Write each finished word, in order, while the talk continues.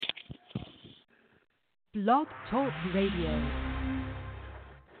Blog Talk Radio.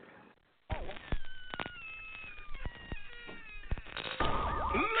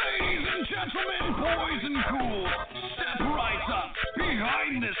 Ladies and gentlemen, boys and ghouls, step right up.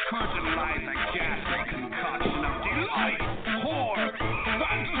 Behind this curtain lies a ghastly concoction of delight, horror,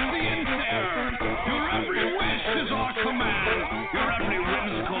 fantasy, and terror. Your every wish is our command. Your every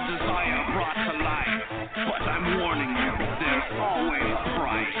whimsical desire brought to life. But I'm warning you, there's always a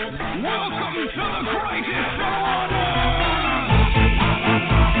price. Welcome to the greatest show on earth!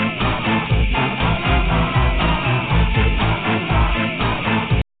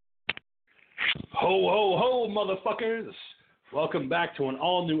 Ho, ho, ho, motherfuckers! Welcome back to an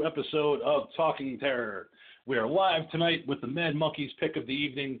all-new episode of Talking Terror. We are live tonight with the Mad Monkeys pick of the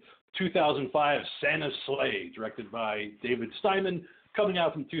evening, 2005 Santa's Sleigh, directed by David Steiman, coming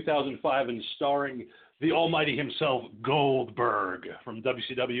out from 2005 and starring the almighty himself, Goldberg, from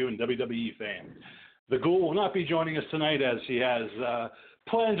WCW and WWE fame. The Ghoul will not be joining us tonight as he has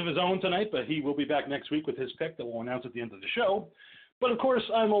plans of his own tonight, but he will be back next week with his pick that we'll announce at the end of the show. But of course,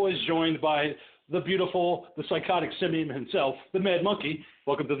 I'm always joined by the beautiful, the psychotic simian himself, the Mad Monkey.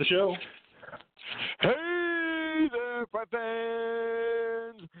 Welcome to the show. Hey there, Pride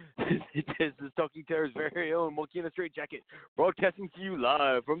fans! This is Talking Terror's very own Monkey in a Straight Jacket, broadcasting to you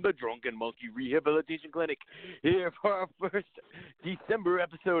live from the Drunken Monkey Rehabilitation Clinic, here for our first December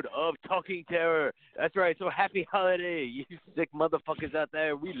episode of Talking Terror. That's right, so happy holiday, you sick motherfuckers out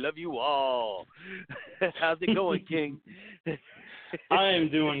there. We love you all. How's it going, King? I am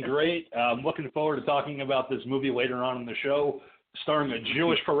doing great. I'm looking forward to talking about this movie later on in the show, starring a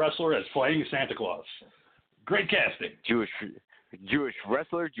Jewish pro wrestler as playing Santa Claus. Great casting. Jewish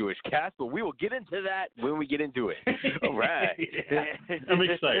wrestler, Jewish cast, but we will get into that when we get into it. All right. Yeah, I'm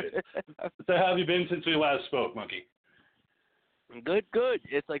excited. So how have you been since we last spoke, Monkey? Good.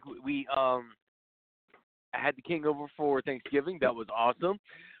 It's like we had the King over for Thanksgiving. That was awesome.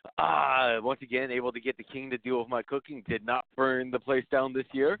 Once again, able to get the King to deal with my cooking. Did not burn the place down this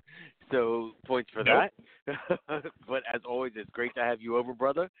year, so points for that. But as always, it's great to have you over,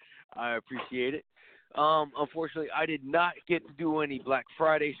 brother. I appreciate it. Unfortunately, I did not get to do any Black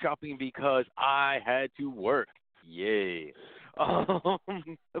Friday shopping because I had to work. Yay. But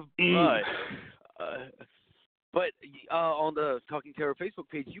on the Talking Terror Facebook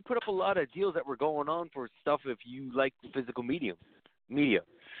page, you put up a lot of deals that were going on for stuff if you like physical media.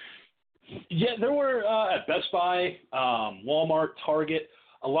 Yeah, there were at Best Buy, Walmart, Target.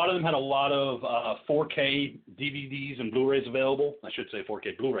 A lot of them had a lot of 4K DVDs and Blu-rays available. I should say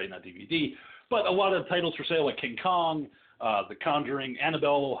 4K Blu-ray, not DVD. But a lot of titles for sale like King Kong, The Conjuring,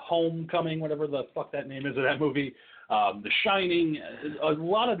 Annabelle, Homecoming, whatever the fuck that name is of that movie, The Shining. A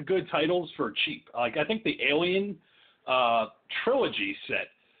lot of good titles for cheap. Like I think the Alien trilogy set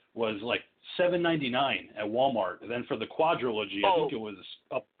was like $7.99 at Walmart. And then for the quadrilogy, I think it was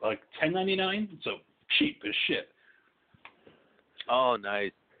up like $10.99. So cheap as shit. Oh,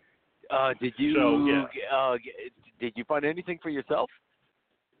 nice. Did you did you find anything for yourself?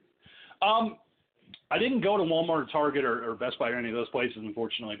 I didn't go to Walmart or Target or Best Buy or any of those places,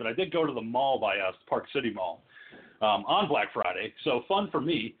 unfortunately, but I did go to the mall by us, Park City Mall, on Black Friday. So fun for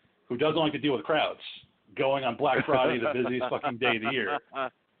me, who doesn't like to deal with crowds, going on Black Friday, the busiest fucking day of the year. I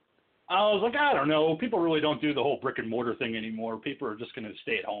was like, I don't know. People really don't do the whole brick and mortar thing anymore. People are just going to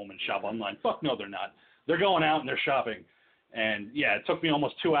stay at home and shop online. Fuck no, they're not. They're going out and they're shopping. And, yeah, it took me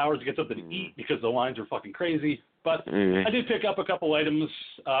almost 2 hours to get something to eat because the lines are fucking crazy. But I did pick up a couple items.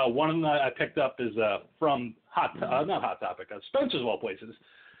 One of them that I picked up is from Spencer's of all places.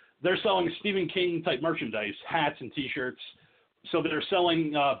 They're selling Stephen King-type merchandise, hats and T-shirts. So they're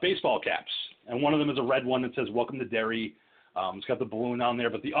selling baseball caps. And one of them is a red one that says, Welcome to Derry. It's got the balloon on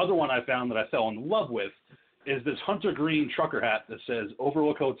there. But the other one I found that I fell in love with is this hunter green trucker hat that says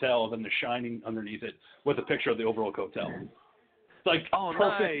Overlook Hotel, and then The Shining underneath it with a picture of the Overlook Hotel. It's like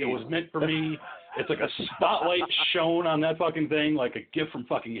perfect. Nice. It was meant for me. It's like a spotlight shown on that fucking thing, like a gift from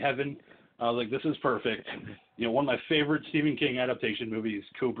fucking heaven. I was like, this is perfect. You know, one of my favorite Stephen King adaptation movies,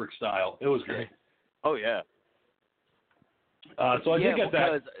 Kubrick style. It was great. Oh, yeah. So I did get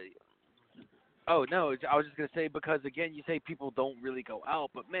that. Oh, no, I was just going to say, because, again, you say people don't really go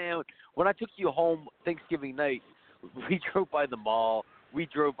out. But, man, when I took you home Thanksgiving night, we drove by the mall. We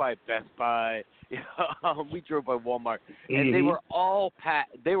drove by Best Buy. We drove by Walmart. And they were all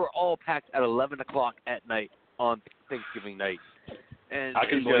packed. They were all packed at 11 o'clock at night on Thanksgiving night. And I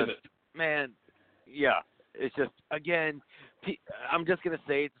can believe it. Man, yeah. It's just, again, I'm just going to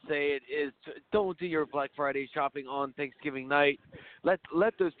say it is, don't do your Black Friday shopping on Thanksgiving night. Let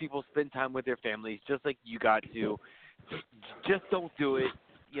those people spend time with their families just like you got to. Just don't do it.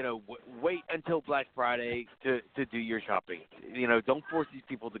 You know, wait wait until Black Friday to do your shopping. Don't force these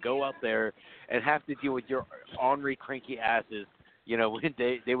people to go out there and have to deal with your ornery, cranky asses. When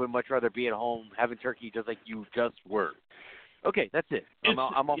they would much rather be at home having turkey just like you just were. Okay, that's it. I'm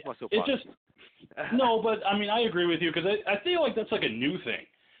off my soapbox. No, but I mean, I agree with you because I feel like that's like a new thing.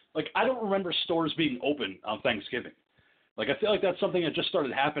 Like, I don't remember stores being open on Thanksgiving. Like, I feel like that's something that just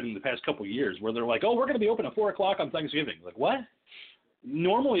started happening the past couple of years where they're like, oh, we're going to be open at 4 o'clock on Thanksgiving. Like, what?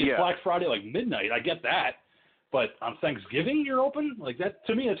 Normally it's Black Friday, like midnight. I get that. But on Thanksgiving you're open? Like, that,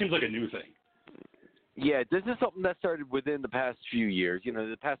 to me, that seems like a new thing. Yeah, this is something that started within the past few years,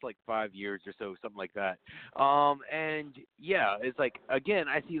 the past like 5 years or so, something like that. And yeah, it's like, again,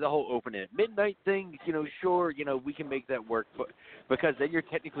 I see the whole open at midnight thing, sure, we can make that work, but because then you're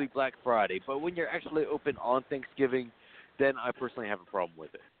technically Black Friday. But when you're actually open on Thanksgiving, then I personally have a problem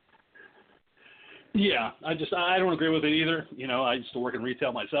with it. Yeah, I don't agree with it either. I used to work in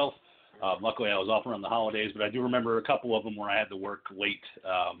retail myself. Luckily, I was off around the holidays, but I do remember a couple of them where I had to work late,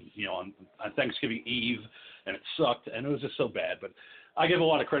 on Thanksgiving Eve, and it sucked, and it was just so bad. But I give a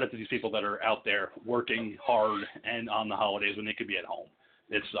lot of credit to these people that are out there working hard and on the holidays when they could be at home.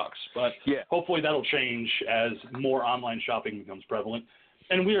 It sucks. But hopefully that'll change as more online shopping becomes prevalent.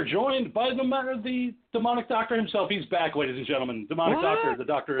 And we are joined by the demonic doctor himself. He's back, ladies and gentlemen. Demonic doctor, the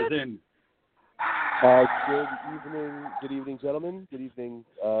doctor is in. Good evening, gentlemen. Good evening,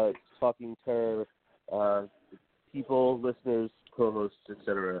 Talking Terror people, listeners, co-hosts,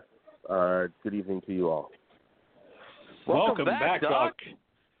 etc. Good evening to you all. Welcome back, Doc.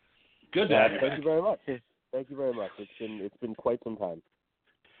 Good to have you. Thank you very much. Thank you very much. It's been quite some time.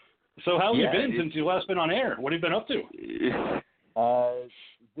 So how have you been since you last been on air? What have you been up to?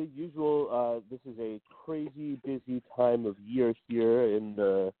 The usual. This is a crazy busy time of year here in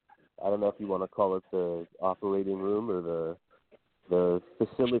the. I don't know if you want to call it the operating room or the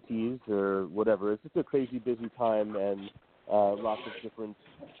facilities or whatever. It's just a crazy busy time and lots of different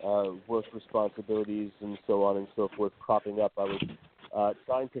work responsibilities and so on and so forth cropping up. I was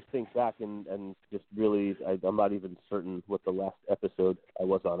trying to think back and just really, I'm not even certain what the last episode I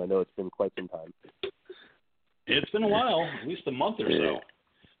was on. I know it's been quite some time. It's been a while, at least a month or so.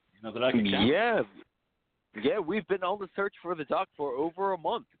 That I can count. Yeah, we've been on the search for the doc for over a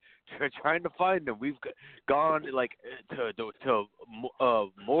month. Trying to find him. We've gone like to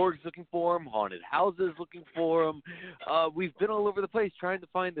morgues looking for him, haunted houses looking for him. We've been all over the place trying to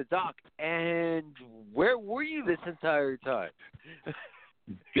find the doc. And where were you this entire time?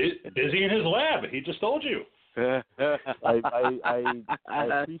 Busy in his lab. He just told you. I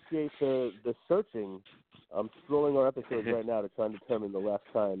appreciate the searching. I'm scrolling our episodes right now to try and determine the last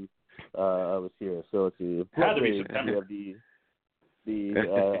time I was here. So it's the had to be September.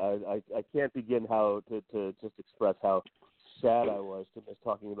 I can't begin how to just express how sad I was to miss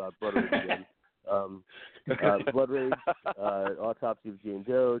talking about Blood Rage again. Blood Rage, Autopsy of Jane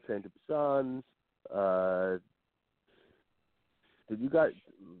Doe, Train to Busan. Did you guys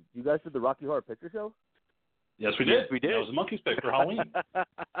did the Rocky Horror Picture Show? Yes, we did. Yes, we did. That was a monkey's pick for Halloween.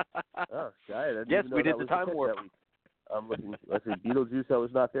 Yes, we did the time warp. I'm looking. Let's see. Beetlejuice, I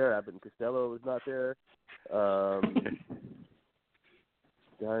was not there. Abbott and Costello was not there.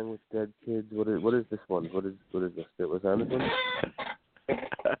 Dying with Dead Kids. What is this one? What is this? Was I on this one?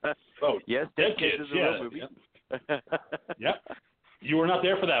 Oh, yes, Dead Kids is a real movie. Yep. You were not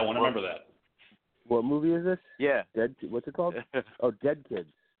there for that one. I remember that. What movie is this? Yeah. What's it called? Oh, Dead Kids.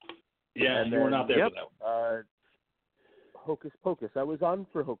 Yeah, and you were not there for that one. Hocus Pocus. I was on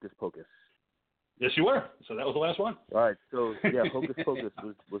for Hocus Pocus. Yes, you were. So that was the last one. All right. So yeah, Hocus Pocus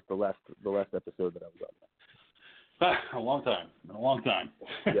was the last episode that I was on. A long time. A long time.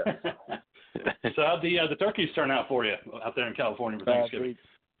 Yes. So how'd the turkeys turn out for you out there in California for Thanksgiving?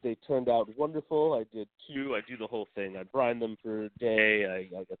 They turned out wonderful. I did two. I do the whole thing. I brine them for a day. I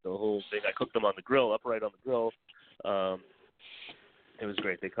got the whole thing. I cooked them on the grill, upright on the grill. It was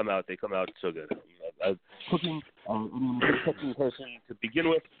great. They come out so good. I'm a cooking person to begin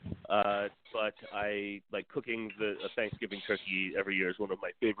with, but I like cooking a Thanksgiving turkey every year is one of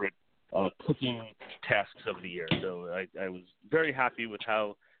my favorite cooking tasks of the year. So I was very happy with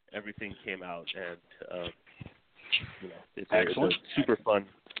how everything came out, and it's a super fun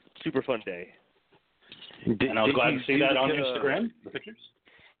day. And I was glad to see that on Instagram. The pictures.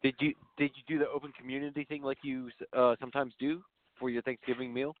 Did you do the open community thing like you sometimes do for your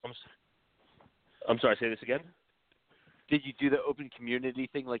Thanksgiving meal? I'm sorry. Say this again. Did you do the open community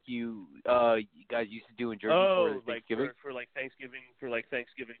thing like you guys used to do in Jersey for Thanksgiving? For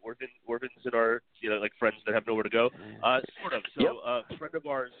Thanksgiving orphans and our like friends that have nowhere to go. Sort of. So friends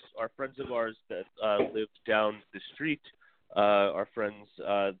of ours that lived down the street our friends.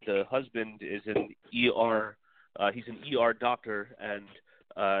 The husband is an ER. He's an ER doctor, and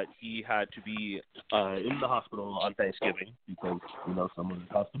he had to be in the hospital on Thanksgiving because someone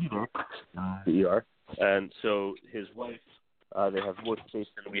has to be there in the ER. And so his wife, they have more space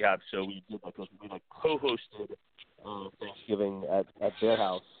than we have, so we did we co-hosted Thanksgiving at their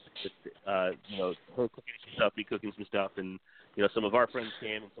house. With, her cooking some stuff, me cooking some stuff, and some of our friends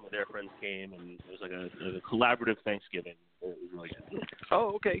came and some of their friends came, and it was like a collaborative Thanksgiving. It was really good.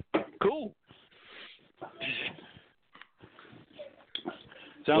 Oh, okay, cool.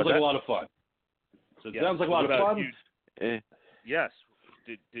 Sounds like a lot of fun. Sounds like a lot of fun. Yes.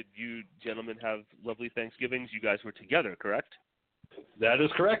 Did you gentlemen have lovely Thanksgivings? You guys were together, correct? That is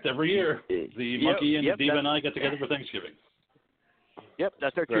correct. Every year, the monkey and Diva and I get together for Thanksgiving. Yep,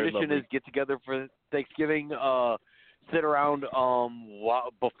 that's our Very tradition. lovely. Is get together for Thanksgiving. Sit around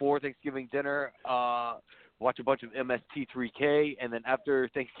before Thanksgiving dinner. Watch a bunch of MST3K, and then after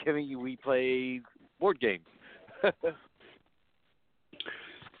Thanksgiving we play board games.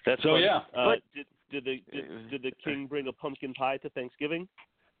 That's so funny. yeah. Did the king bring a pumpkin pie to Thanksgiving?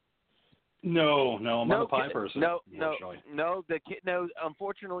 No, I'm not a pie person. No.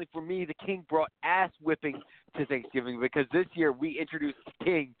 Unfortunately for me, the king brought ass whipping to Thanksgiving because this year we introduced the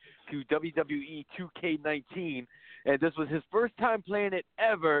king to WWE 2K19, and this was his first time playing it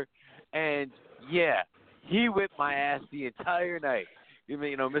ever. And yeah, he whipped my ass the entire night.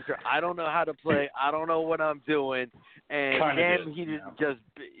 Mister, I don't know how to play. I don't know what I'm doing. And damn, he didn't just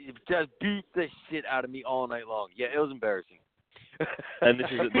beat the shit out of me all night long. Yeah, it was embarrassing. And this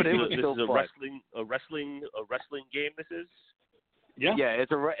is a wrestling game. This is. Yeah. Yeah,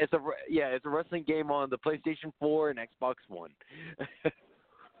 it's a wrestling game on the PlayStation 4 and Xbox One.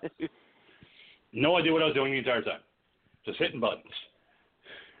 No idea what I was doing the entire time. Just hitting buttons.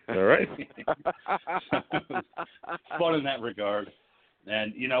 All right. Fun in that regard.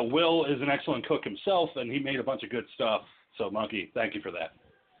 And, Will is an excellent cook himself, and he made a bunch of good stuff. So, Monkey, thank you for that.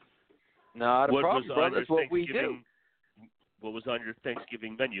 Not a problem, brother. That's what we do. What was on your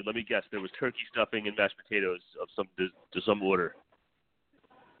Thanksgiving menu? Let me guess. There was turkey stuffing and mashed potatoes of some order.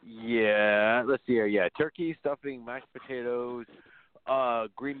 Yeah, let's see here. Yeah, turkey stuffing, mashed potatoes,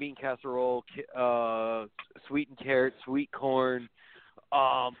 green bean casserole, sweetened carrot, sweet corn,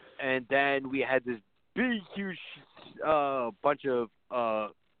 and then we had this big, huge bunch of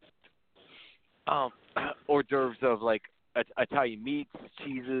hors d'oeuvres of like Italian meats,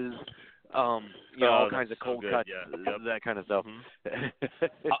 cheeses, all kinds of cold cuts, that kind of stuff.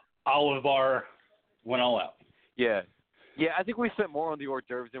 Mm-hmm. Olive bar went all out. Yeah, I think we spent more on the hors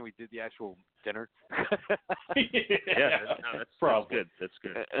d'oeuvres than we did the actual dinner. That's good. That's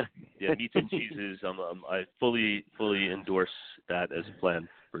good. Yeah, meats and cheeses. I fully endorse that as a plan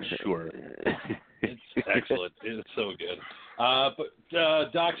for sure. It's excellent. It's so good.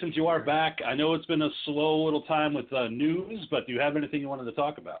 But Doc, since you are back, I know it's been a slow little time with news, but do you have anything you wanted to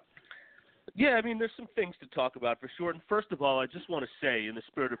talk about? Yeah, I mean, there's some things to talk about for sure. And first of all, I just want to say, in the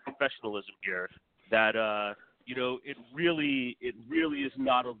spirit of professionalism here, that it really is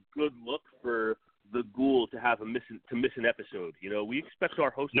not a good look for the Ghoul to miss an episode. We expect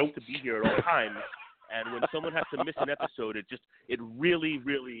our hosts to be here at all times, and when someone has to miss an episode, it really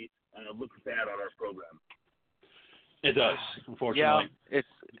looks bad on our program. It does, unfortunately. Yeah,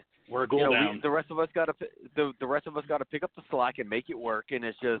 we're a Ghoul down. The rest of us got to pick up the slack and make it work, and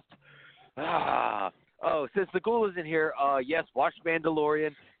it's just since the Ghoul isn't here, yes, watch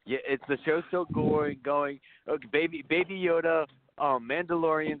Mandalorian. Yeah, it's the show's still going. Okay, baby Yoda,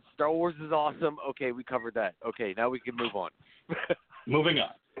 Mandalorian, Star Wars is awesome. Okay, we covered that. Okay, now we can move on. Moving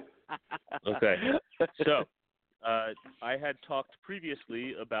on. Okay, so I had talked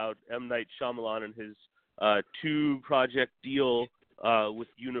previously about M. Night Shyamalan and his 2-project deal with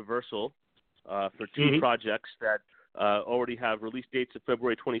Universal for 2 projects that already have release dates of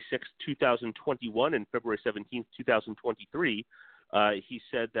February 26, 2021 and February 17, 2023. He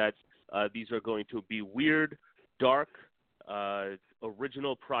said that these are going to be weird, dark,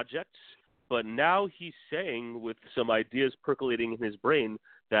 original projects. But now he's saying, with some ideas percolating in his brain,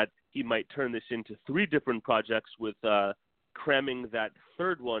 that he might turn this into 3 different projects with cramming that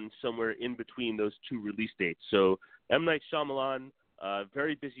third one somewhere in between those 2 release dates. So M. Night Shyamalan,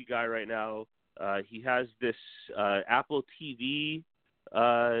 very busy guy right now. He has this Apple TV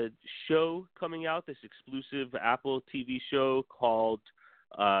show coming out, this exclusive Apple TV show called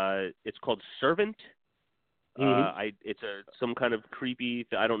Servant. It's some kind of creepy.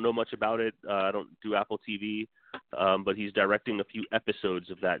 I don't know much about it. I don't do Apple TV, but he's directing a few episodes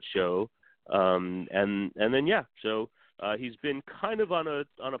of that show. And then so He's been kind of on a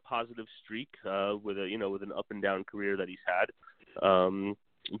positive streak with an up and down career that he's had.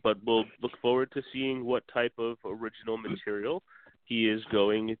 But we'll look forward to seeing what type of original material he is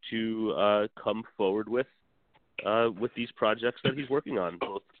going to come forward with these projects that he's working on,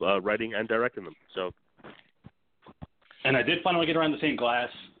 both writing and directing them. So. And I did finally get around to seeing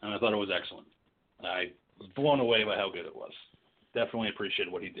Glass, and I thought it was excellent. I was blown away by how good it was. Definitely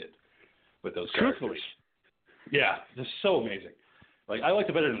appreciated what he did with those characters. Truthfully. Yeah, just so amazing. Like, I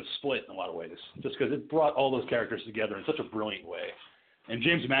liked it better than Split in a lot of ways, just because it brought all those characters together in such a brilliant way. And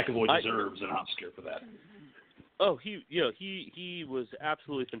James McAvoy deserves an Oscar for that. Oh, he was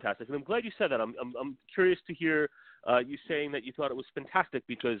absolutely fantastic, and I'm glad you said that. I'm curious to hear you saying that you thought it was fantastic,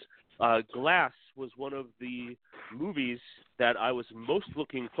 because Glass was one of the movies that I was most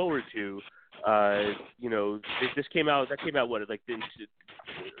looking forward to. This came out. That came out what, like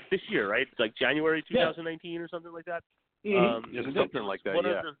this year, right? It's like January 2019 or something like that. Something like that.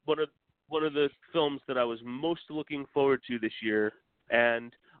 One of the films that I was most looking forward to this year,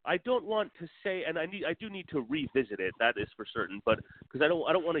 and I don't want to say, and I do need to revisit it. That is for certain, but because I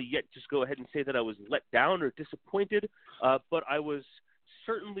don't want to yet just go ahead and say that I was let down or disappointed. But I was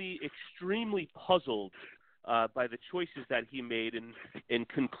certainly extremely puzzled by the choices that he made in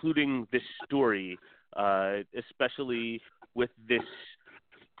concluding this story, especially with this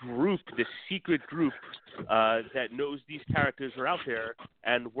group, this secret group that knows these characters are out there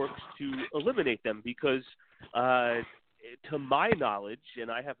and works to eliminate them, because to my knowledge,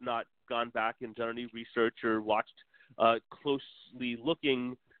 and I have not gone back and done any research or watched closely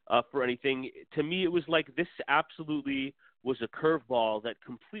looking for anything, to me it was like this absolutely was a curveball that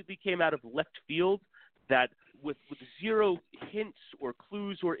completely came out of left field, that with zero hints or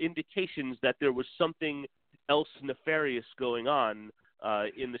clues or indications that there was something else nefarious going on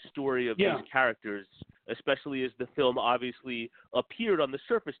in the story of these characters, especially as the film obviously appeared on the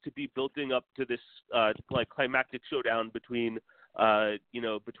surface to be building up to this climactic showdown between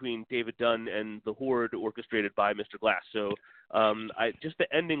David Dunn and the Horde, orchestrated by Mr. Glass. So just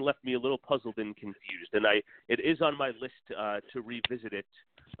the ending left me a little puzzled and confused, and it is on my list to revisit it.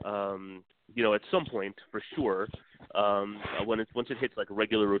 At some point for sure. Once it hits like a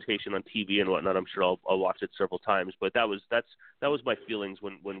regular rotation on TV and whatnot, I'm sure I'll watch it several times. But that was my feelings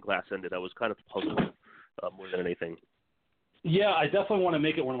when Glass ended. I was kind of puzzled more than anything. Yeah, I definitely want to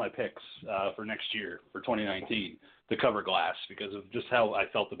make it one of my picks for next year, for 2019, to cover Glass, because of just how I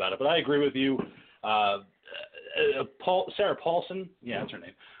felt about it. But I agree with you. Sarah Paulson, that's her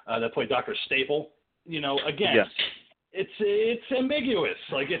name, that played Dr. Staple. Again. Yeah. It's ambiguous.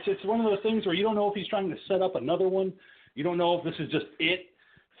 Like it's one of those things where you don't know if he's trying to set up another one. You don't know if this is just it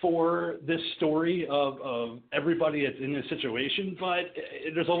for this story of everybody that's in this situation. But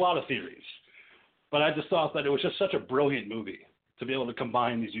there's a lot of theories. But I just thought that it was just such a brilliant movie to be able to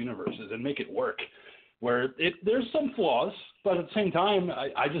combine these universes and make it work. Where there's some flaws, but at the same time,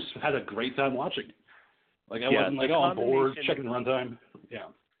 I just had a great time watching it. Like I wasn't like, I'm bored, checking the runtime. Yeah.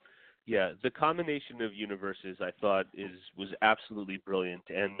 Yeah, the combination of universes I thought was absolutely brilliant,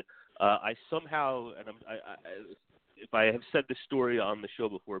 and I somehow, and if I have said this story on the show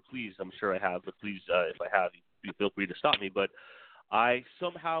before, please, I'm sure I have, but please, if I have, you feel free to stop me. But I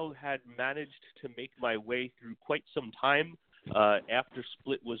somehow had managed to make my way through quite some time after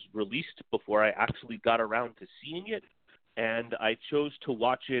Split was released before I actually got around to seeing it, and I chose to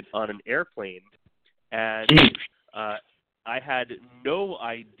watch it on an airplane, and I had no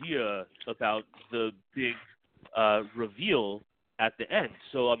idea about the big reveal at the end.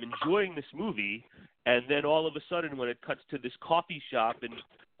 So I'm enjoying this movie, and then all of a sudden when it cuts to this coffee shop and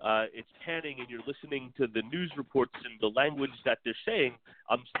it's panning and you're listening to the news reports and the language that they're saying,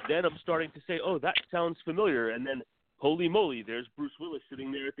 I'm starting to say, oh, that sounds familiar. And then, holy moly, there's Bruce Willis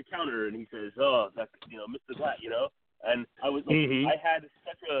sitting there at the counter, and he says, oh, that's, Mr. Glass, And I was like,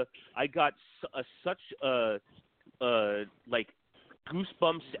 I got such like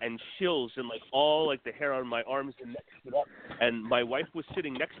goosebumps and chills and like all like the hair on my arms and neck stood up, and my wife was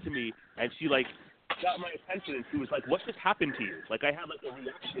sitting next to me, and she like got my attention, and she was like, what just happened to you? Like I had like a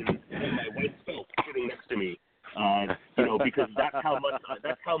reaction that my wife felt sitting next to me, because that's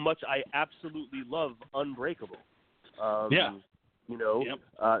how much I absolutely love Unbreakable.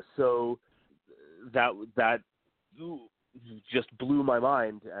 So that just blew my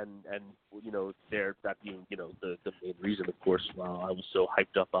mind, and that being the main reason, of course, why I was so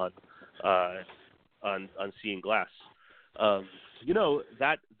hyped up on seeing Glass.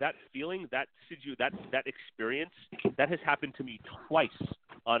 That feeling, that experience, that has happened to me twice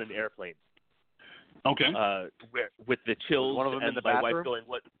on an airplane. Okay. With the chills, one of them and in the my bathroom? wife going,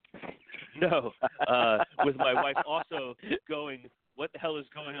 "What?" No, with my wife also going, what the hell is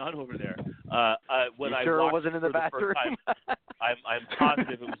going on over there? When I sure watched it wasn't in the bathroom? first time, I'm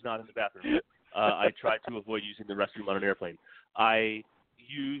positive it was not in the bathroom. I tried to avoid using the restroom on an airplane. I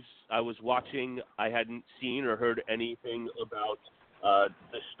was watching. I hadn't seen or heard anything about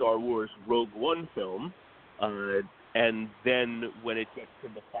the Star Wars Rogue One film, and then when it gets to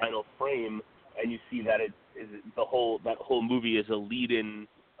the final frame, and you see that that whole movie is a lead-in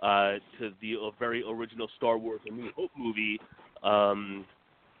to the very original Star Wars A New Hope movie.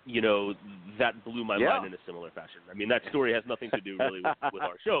 That blew my mind in a similar fashion. I mean, that story has nothing to do really with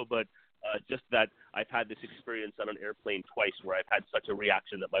our show, but just that I've had this experience on an airplane twice where I've had such a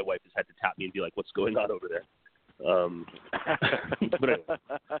reaction that my wife has had to tap me and be like, "What's going on over there?" But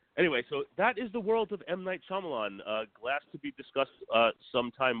anyway, so that is the world of M. Night Shyamalan. Glass to be discussed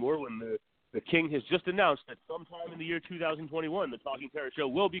sometime more when the King has just announced that sometime in the year 2021, the Talking Terror Show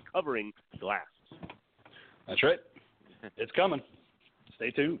will be covering Glass. That's right. It's coming.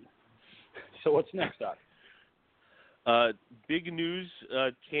 Stay tuned. So what's next, Doc? Big news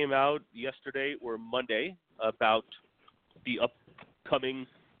came out yesterday or Monday about the upcoming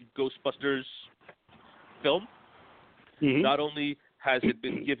Ghostbusters film. Mm-hmm. Not only has it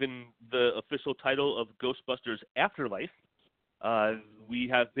been given the official title of Ghostbusters Afterlife, we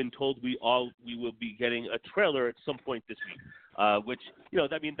have been told we will be getting a trailer at some point this week, which,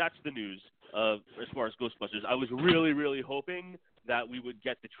 that's the news as far as Ghostbusters. I was really, really hoping that we would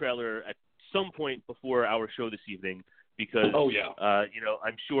get the trailer at some point before our show this evening because,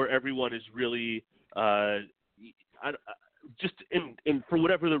 I'm sure everyone is really, just in for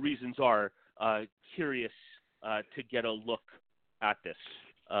whatever the reasons are, curious to get a look at this.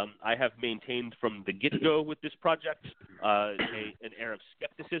 I have maintained from the get-go with this project an air of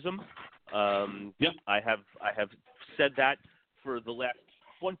skepticism. I have said that for the last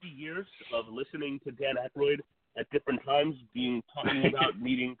 20 years of listening to Dan Aykroyd at different times, talking about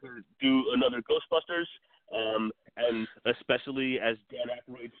needing to do another Ghostbusters, and especially as Dan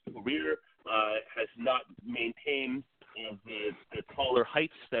Aykroyd's career has not maintained the taller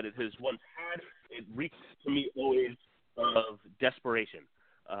heights that it has once had, it reeks to me always of desperation.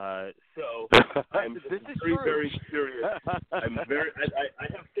 So I'm very, very curious. I have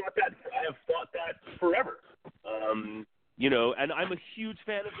thought that forever. And I'm a huge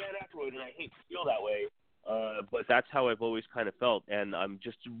fan of Dan Aykroyd, and I hate to feel that way, but that's how I've always kind of felt, and I'm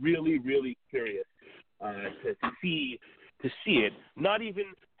just really, really curious to see it. Not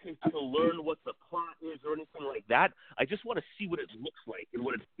even to learn what the plot is or anything like that. I just want to see what it looks like and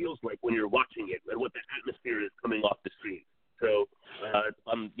what it feels like when you're watching it, and what the atmosphere is coming off the screen. So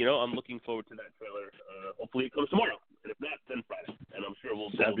I'm looking forward to that trailer. Hopefully it comes tomorrow, and if not, then Friday. And I'm sure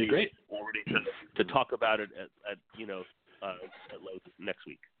that'd be great. Already to talk about it at length next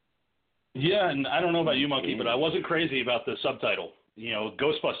week. Yeah, and I don't know about you, Monkey, but I wasn't crazy about the subtitle.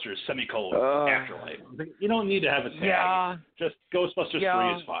 Ghostbusters Afterlife. You don't need to have a tag. Yeah. Just Ghostbusters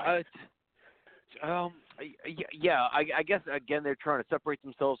 3 is fine. I guess again they're trying to separate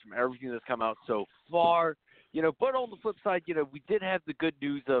themselves from everything that's come out so far. But on the flip side, we did have the good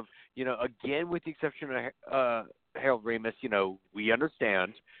news of, again, with the exception of Harold Ramis, we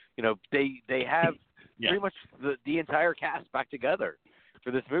understand, they have pretty much the entire cast back together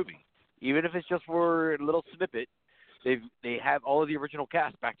for this movie. Even if it's just for a little snippet, they have all of the original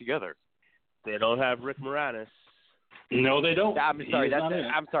cast back together. They don't have Rick Moranis. No, they don't. I'm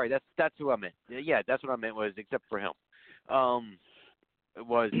sorry. That's who I meant. Yeah, that's what I meant was except for him. It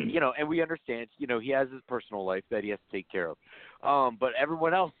was, and we understand, he has his personal life that he has to take care of. But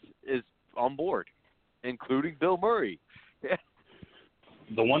everyone else is on board, including Bill Murray.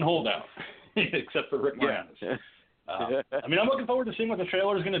 The one holdout, except for Rick Moranis. I'm looking forward to seeing what the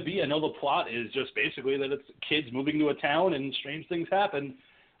trailer is going to be. I know the plot is just basically that it's kids moving to a town and strange things happen.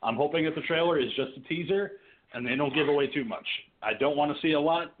 I'm hoping that the trailer is just a teaser and they don't give away too much. I don't want to see a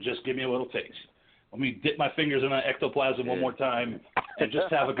lot. Just give me a little taste. Let me dip my fingers in that ectoplasm one more time and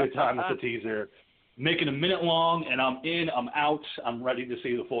just have a good time with the teaser. Make it a minute long, and I'm in, I'm out. I'm ready to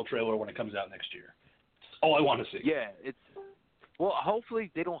see the full trailer when it comes out next year. That's all I want to see. Yeah, well,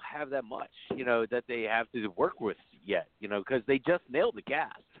 hopefully they don't have that much, that they have to work with yet, because they just nailed the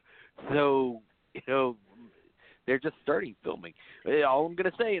cast. So, they're just starting filming. All I'm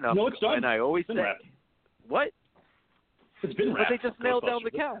going to say, no, it's done. And I always say, what? It's been wrapped. But they just nailed down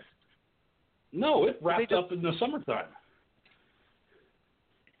the cast. No, it wrapped up in the summertime.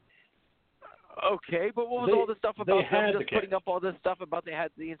 Okay, but what was all the stuff about them just putting up all this stuff about they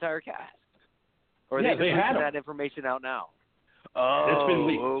had the entire cast? Or are they just had that information out now? It's been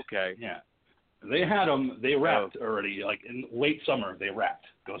leaked. Okay. Yeah. They had them. They wrapped already, like in late summer. They wrapped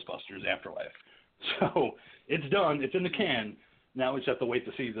Ghostbusters Afterlife, so it's done. It's in the can. Now we just have to wait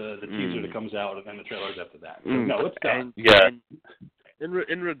to see the teaser that comes out and then the trailers after that. No, it's done.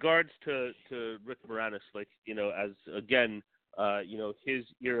 In regards to Rick Moranis, like, you know, as again, you know, his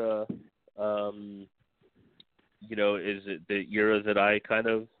era, you know, is the era that I kind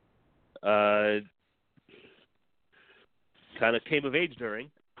of came of age during,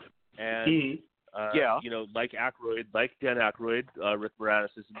 and you know, like Dan Aykroyd, Rick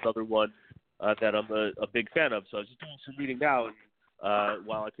Moranis is another one that I'm a big fan of. So I was just doing some reading now, and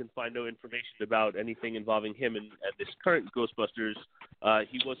while I can find no information about anything involving him and this current Ghostbusters,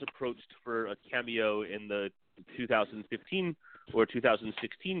 he was approached for a cameo in the 2015 or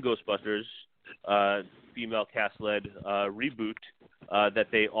 2016 Ghostbusters female cast-led reboot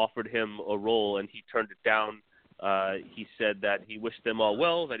that they offered him a role, and he turned it down. He said that he wished them all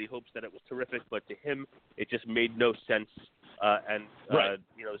well, that he hopes that it was terrific, but to him, it just made no sense. You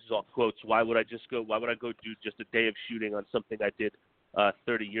know, this is all quotes. Why would I go do just a day of shooting on something I did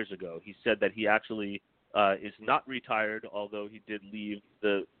 30 years ago? He said that he actually is not retired, although he did leave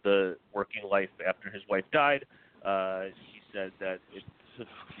the working life after his wife died. He said that it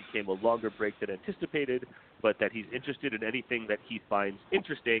became a longer break than anticipated, but that he's interested in anything that he finds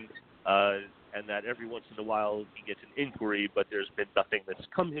interesting, and that every once in a while he gets an inquiry, but there's been nothing that's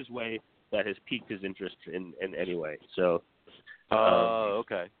come his way that has piqued his interest in any way. So,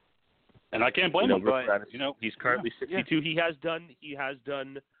 okay. And I can't blame him. But, you know, he's currently 62. Yeah. He has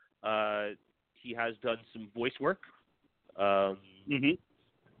done some voice work.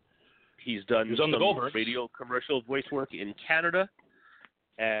 He's done some radio commercial voice work in Canada,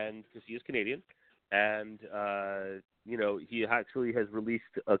 and because he is Canadian, and you know, he actually has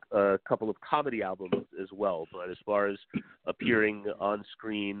released a couple of comedy albums as well. But as far as appearing on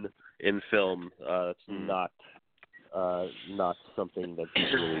screen in film, it's not something that's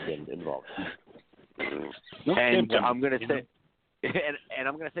really been involved. And I'm gonna say. And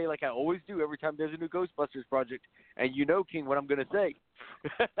I'm going to say, like I always do every time there's a new Ghostbusters project, and you know, King, what I'm going to say.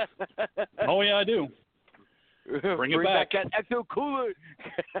 Oh, yeah, I do. Bring it back. That Ecto Cooler.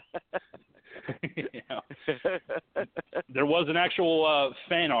 There was an actual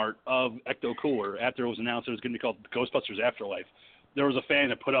fan art of Ecto Cooler after it was announced it was going to be called Ghostbusters Afterlife. There was a fan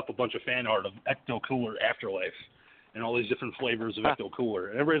that put up a bunch of fan art of Ecto Cooler Afterlife and all these different flavors of Ecto Cooler.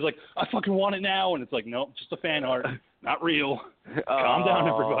 And everybody's like, I fucking want it now. And it's like, nope, just a fan art. Not real. Calm down,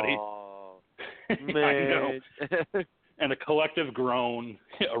 everybody. Man. I know. And a collective groan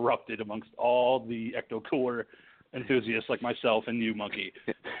erupted amongst all the Ecto Cooler enthusiasts like myself and you, Monkey.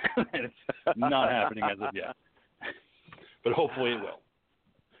 And it's not happening as of yet. But hopefully it will.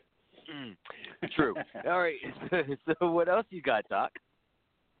 True. All right. So what else you got, Doc?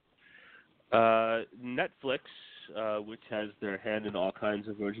 Netflix, which has their hand in all kinds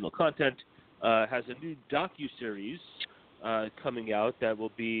of original content, has a new docuseries coming out that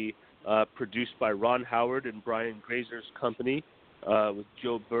will be produced by Ron Howard and Brian Grazer's company, with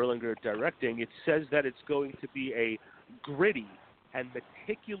Joe Berlinger directing. It says that it's going to be a gritty and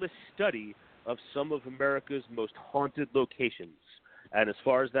meticulous study of some of America's most haunted locations. And as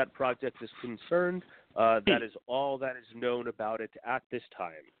far as that project is concerned, that is all that is known about it at this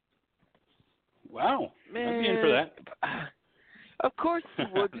time. Wow. Man. I'd be in for that. Of course you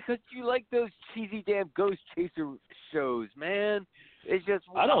would, because you like those cheesy damn ghost chaser shows, man. It's just,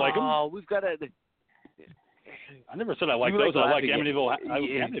 I don't like them. We've got to... I never said I like those. I like Amityville.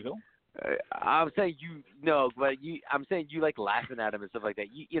 Amityville. I'm saying I'm saying you like laughing at them and stuff like that.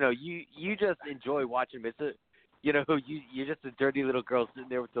 You just enjoy watching them. You're just a dirty little girl sitting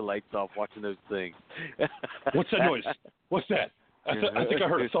there with the lights off watching those things. What's that noise? What's that? I think I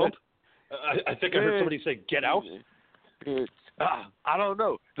heard a thump. I think I heard somebody say, "Get out." I don't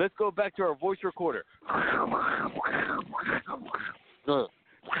know. Let's go back to our voice recorder.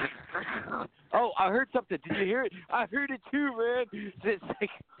 Oh, I heard something. Did you hear it? I heard it too, man.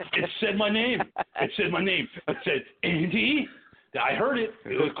 It said my name. It said my name. It said, Andy. I heard it.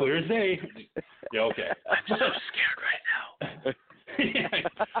 It was clear as day. Yeah, okay. I'm so scared right now.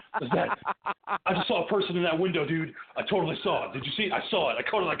 I just saw a person in that window, dude. I totally saw it. Did you see it? I saw it. I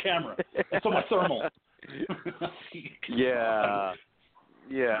caught it on camera. It's on my thermal. Yeah.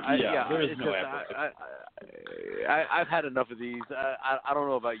 There is no effort. I've had enough of these. I don't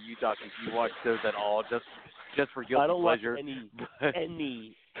know about you, Doc, if you watch those at all, just for guilty pleasure. I don't watch any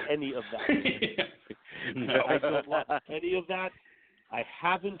of that. No. I don't watch any of that. I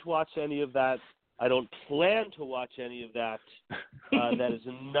haven't watched any of that. I don't plan to watch any of that. That is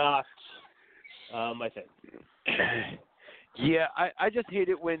not my thing. Yeah, I just hate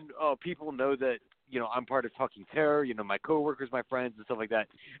it when people know that, I'm part of Talking Terror, my coworkers, my friends, and stuff like that.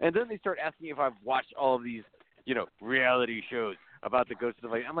 And then they start asking if I've watched all of these, reality shows about the ghosts and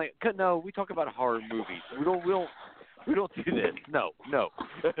stuff like that. I'm like, no, we talk about horror movies. We don't do this. No.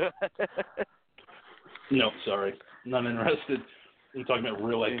 No, sorry. Not interested in talking about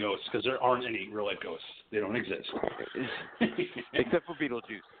real-life ghosts, because there aren't any real-life ghosts. They don't exist. Except for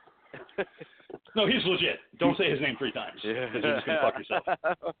Beetlejuice. No, he's legit. Don't say his name 3 times, because you're just going to fuck yourself.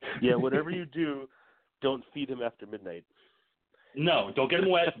 Yeah, whatever you do, don't feed him after midnight. No, don't get him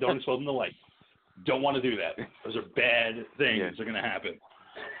wet. Don't expose him to light. Don't want to do that. Those are bad things that are going to happen.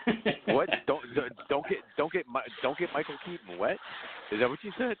 What? Don't get Michael Keaton wet? Is that what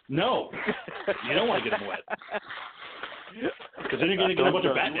you said? No, you don't want to get him wet. Because then you're going to get a bunch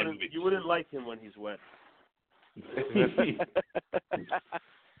of Batman movies. You wouldn't like him when he's wet.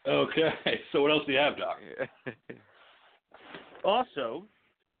 Okay, so what else do you have, Doc? Also,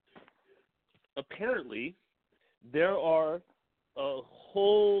 apparently, there are a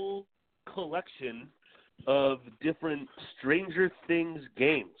whole collection of different Stranger Things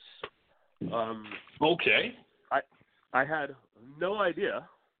games. Okay. I had no idea.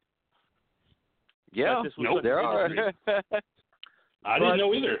 Yeah, there are. I didn't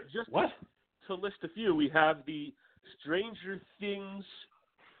know either. Just what? To list a few, we have the Stranger Things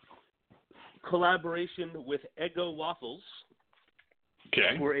collaboration with Eggo Waffles.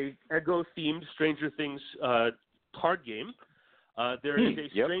 Okay. For a Eggo-themed Stranger Things card game. There is a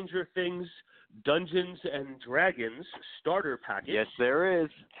Stranger Things Dungeons and Dragons starter package. Yes, there is.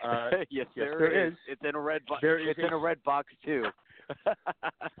 Yes, there is. It's in a red box. It's in a red box too.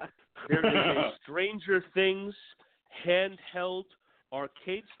 There is a Stranger Things handheld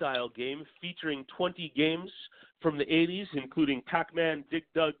arcade-style game featuring 20 games from the 80s, including Pac-Man, Dig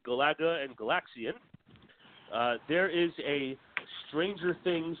Dug, Galaga, and Galaxian. There is a Stranger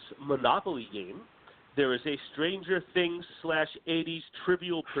Things Monopoly game. There is a Stranger Things /80s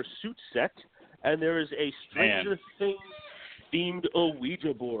Trivial Pursuit set. And there is a Stranger Things themed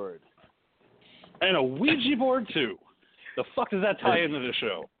Ouija board. And a Ouija board, too. The fuck does that tie into the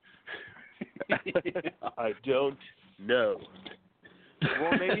show? I don't know.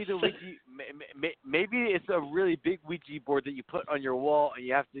 Well, maybe the Ouija, maybe it's a really big Ouija board that you put on your wall and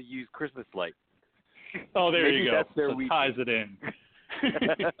you have to use Christmas lights. Oh, there maybe you go. That's their so Ouija. Ties it in.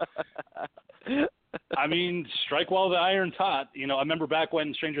 I mean, strike while the iron's hot. I remember back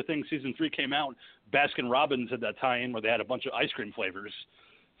when Stranger Things Season 3 came out, Baskin Robbins had that tie-in where they had a bunch of ice cream flavors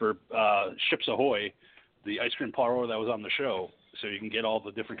for Ships Ahoy, the ice cream parlor that was on the show, so you can get all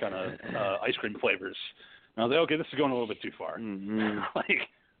the different kind of ice cream flavors. And I was like, okay, this is going a little bit too far. Mm-hmm.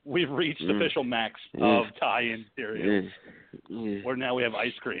 We've reached official max of tie-in cereal, where now we have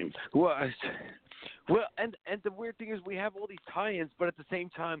ice cream. Well, and the weird thing is we have all these tie-ins, but at the same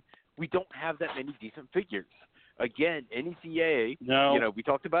time, we don't have that many decent figures. Again, NECA. No. We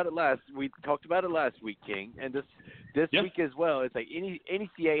talked about it last. We talked about it last week, King, and this week as well. It's like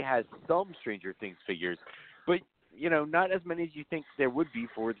NECA has some Stranger Things figures, but not as many as you think there would be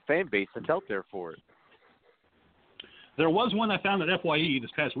for the fan base that's out there for it. There was one I found at FYE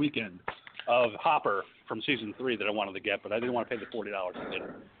this past weekend of Hopper from Season 3 that I wanted to get, but I didn't want to pay the $40 I did.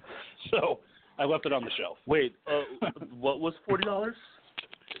 So I left it on the shelf. Wait, what was $40?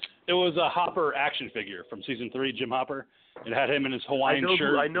 It was a Hopper action figure from Season 3, Jim Hopper. It had him in his Hawaiian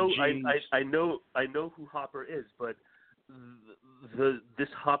shirt. I know who Hopper is, but this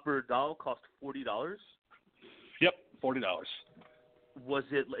Hopper doll cost $40. Yep, $40. Is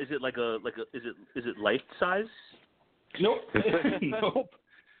it life size? Nope. Nope.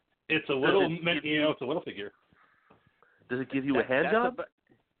 It's a little it's a little figure. Does it give you a hand job?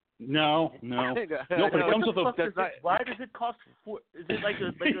 No. Nope, but it comes with a. Why does it cost? Is it like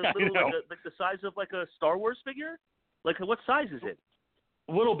a little like the size of like a Star Wars figure? Like what size is it?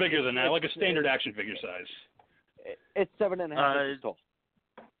 A little bigger than that, like a standard action figure size. It's 7.5 inches tall.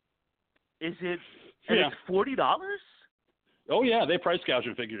 Is it? And it's $40? Oh yeah, they price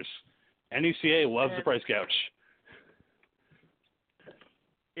gouging figures. NECA loves the price gouge.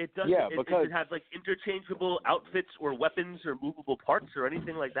 It doesn't. Yeah, Does it have like interchangeable outfits or weapons or movable parts or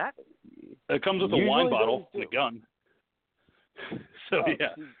anything like that? It comes with a wine bottle and a gun. So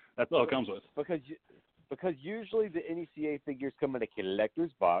that's all it comes with. Because usually the NECA figures come in a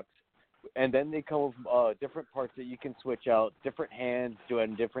collector's box, and then they come with different parts that you can switch out, different hands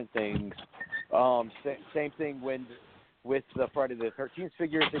doing different things. Same thing with the Friday the 13th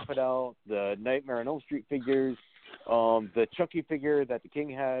figures they put out, the Nightmare on Elm Street figures. The Chucky figure that the King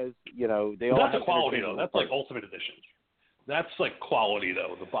has, they all that's have a quality though. That's like Ultimate Edition. That's like quality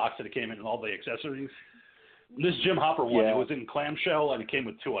though. The box that it came in and all the accessories. This Jim Hopper one, Yeah. it was in clamshell and it came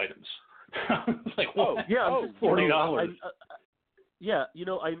with 2 items. Like, Oh, yeah. $40. Yeah,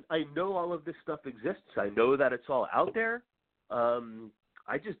 I know all of this stuff exists. I know that it's all out there.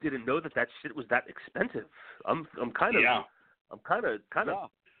 I just didn't know that shit was that expensive. I'm kind of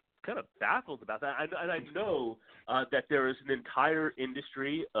baffled about that. And I know that there is an entire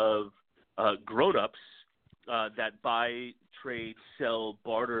industry of grown-ups that buy, trade, sell,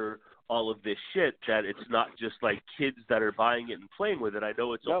 barter all of this shit. That it's not just like kids that are buying it and playing with it. I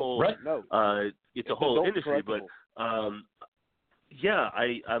know it's a whole it's a whole industry, but yeah,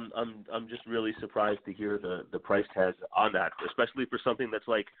 I'm just really surprised to hear the price tag on that, especially for something that's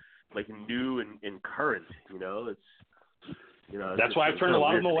like new and current. That's why I've turned a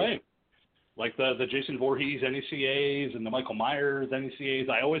lot of them away. Like the Jason Voorhees NECAs and the Michael Myers NECAs,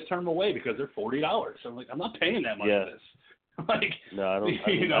 I always turn them away because they're $40. I'm like, I'm not paying that much for this. Like, no, I don't.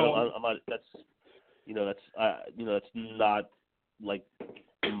 I'm not. That's not like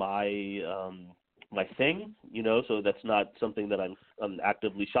my thing. So that's not something that I'm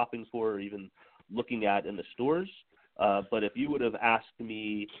actively shopping for or even looking at in the stores. But if you would have asked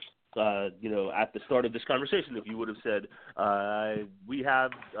me, at the start of this conversation, if you would have said, we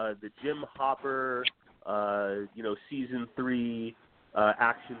have the Jim Hopper, season 3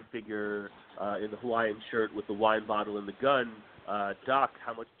 action figure in the Hawaiian shirt with the wine bottle and the gun, Doc,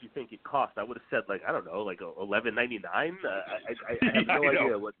 how much do you think it cost? I would have said I don't know, $11.99. I have no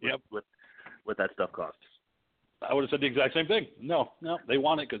idea what that stuff costs. I would have said the exact same thing. No, they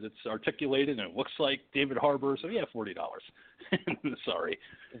want it because it's articulated and it looks like David Harbour. So yeah, $40. Sorry,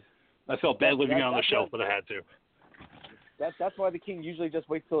 I felt bad leaving it on the shelf, but I had to. That's why the king usually just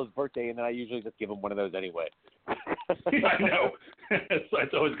waits till his birthday, and then I usually just give him one of those anyway. I know.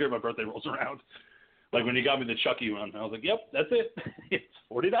 It's always good when my birthday rolls around. Like when you got me the Chucky one, I was like, "Yep, that's it. It's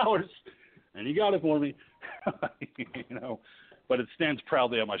 $40, and you got it for me." But it stands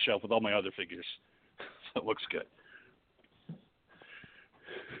proudly on my shelf with all my other figures, so it looks good.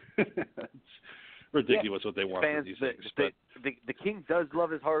 It's ridiculous what they want for these things. The king does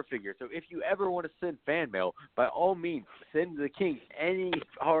love his horror figure, so if you ever want to send fan mail, by all means, send the king any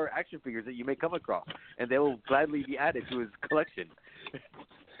horror action figures that you may come across, and they will gladly be added to his collection.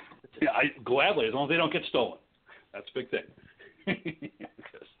 Yeah, gladly, as long as they don't get stolen. That's a big thing.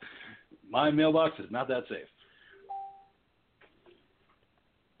 Because my mailbox is not that safe.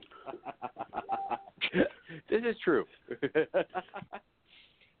 This is true.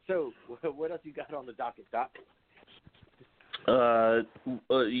 So, what else you got on the docket, Doc?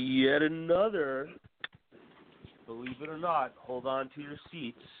 Yet another, believe it or not, hold on to your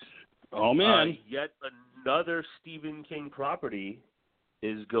seats. Oh, man. Yet another Stephen King property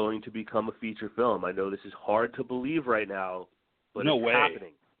is going to become a feature film. I know this is hard to believe right now, but no it's way.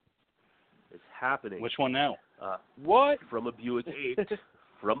 happening. It's happening. Which one now? What? From a Buick 8.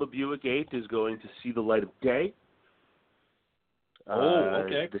 From a Buick 8 is going to see the light of day.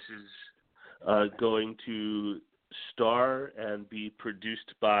 Okay. This is going to star and be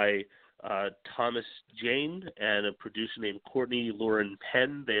produced by Thomas Jane and a producer named Courtney Lauren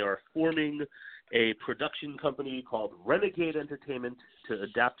Penn. They are forming a production company called Renegade Entertainment to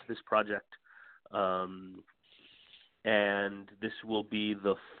adapt this project. And this will be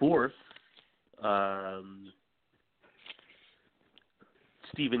the 4th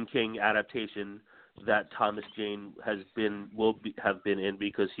Stephen King adaptation that Thomas Jane have been in,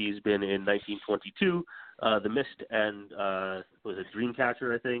 because he's been in 1922, The Mist, and was it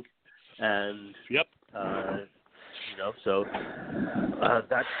Dreamcatcher, I think, and yep. So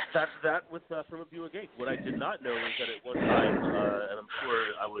that's that with From a Buick 8. What I did not know is that at one time, and I'm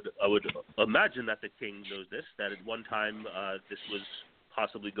sure I would imagine that the King knows this, that at one time this was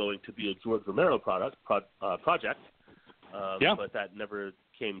possibly going to be a George Romero project, but that never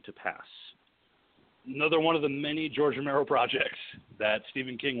came to pass. Another one of the many George Romero projects that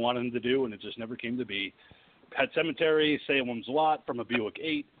Stephen King wanted him to do, and it just never came to be. Pet Sematary, Salem's Lot, From a Buick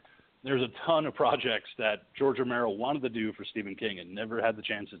 8. There's a ton of projects that George Romero wanted to do for Stephen King and never had the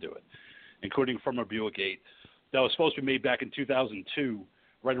chance to do it, including From a Buick 8. That was supposed to be made back in 2002,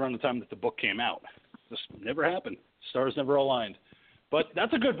 right around the time that the book came out. Just never happened. Stars never aligned. But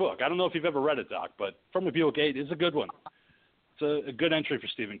that's a good book. I don't know if you've ever read it, Doc, but From a Buick 8 is a good one. It's a good entry for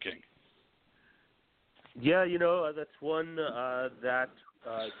Stephen King. Yeah, that's one that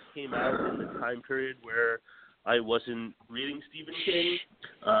came out in the time period where I wasn't reading Stephen King.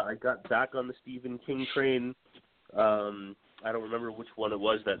 I got back on the Stephen King train I don't remember which one it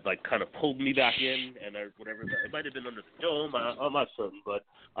was that like kind of pulled me back in, and whatever. It might have been Under the Dome. I'm not certain, but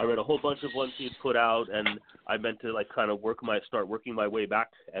I read a whole bunch of ones he had put out, and I meant to like kind of start working my way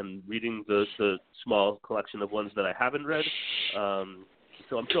back and reading the small collection of ones that I haven't read.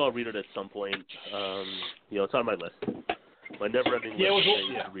 So I'm sure I'll read it at some point. It's on my list. My never-ending list.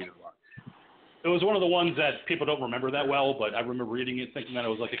 To read it a lot. It was one of the ones that people don't remember that well, but I remember reading it thinking that it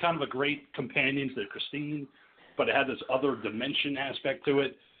was like a kind of a great companion to Christine, but it had this other dimension aspect to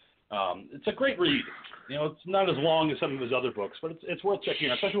it. It's a great read. It's not as long as some of his other books, but it's worth checking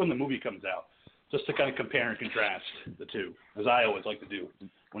out, especially when the movie comes out, just to kind of compare and contrast the two, as I always like to do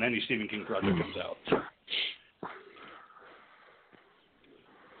when any Stephen King project comes out.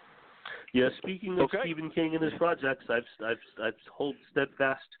 Yeah, speaking of Stephen King and his projects, I've hold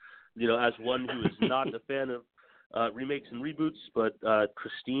steadfast, as one who is not a fan of remakes and reboots, but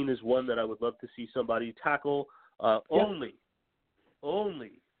Christine is one that I would love to see somebody tackle. Only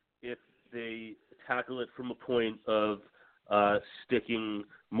if they tackle it from a point of sticking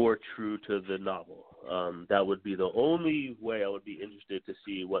more true to the novel. That would be the only way I would be interested to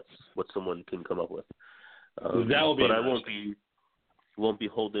see what someone can come up with. That will be. But I won't be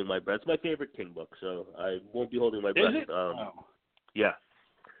holding my breath. It's my favorite King book, so I won't be holding my breath. Is it? Yeah,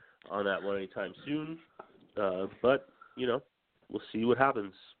 on that one anytime soon. But we'll see what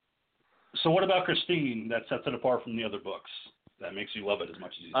happens. So what about Christine that sets it apart from the other books that makes you love it as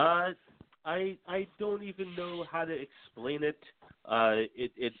much as you do? I don't even know how to explain it.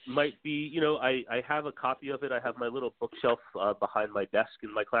 It might be, I have a copy of it. I have my little bookshelf behind my desk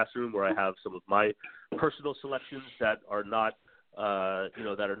in my classroom where I have some of my personal selections that are not,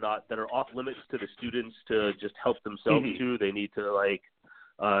 that are off limits to the students to just help themselves to. They need to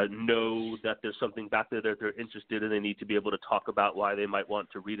know that there's something back there that they're interested in. They need to be able to talk about why they might want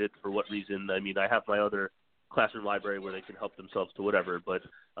to read it, for what reason. I mean, I have my other classroom library where they can help themselves to whatever, but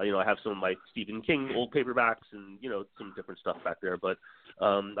I have some of my Stephen King old paperbacks and some different stuff back there. But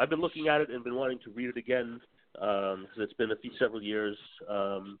I've been looking at it and been wanting to read it again because it's been several years.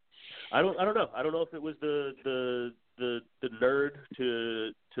 I don't know. I don't know if it was the nerd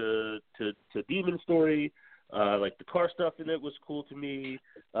to Demon Story. Like the car stuff in it was cool to me.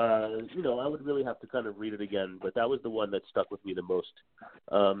 I would really have to kind of read it again, but that was the one that stuck with me the most.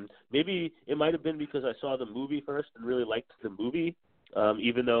 Maybe it might have been because I saw the movie first and really liked the movie,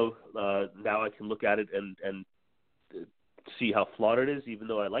 even though now I can look at it and see how flawed it is, even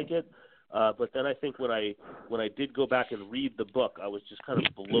though I like it. But then I think when I did go back and read the book, I was just kind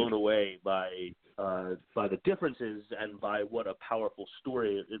of blown away by the differences and by what a powerful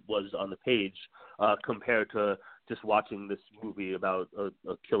story it was on the page compared to just watching this movie about a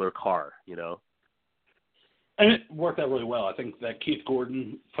killer car, And it worked out really well. I think that Keith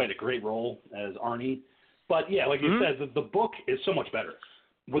Gordon played a great role as Arnie. But, yeah, like you said, the book is so much better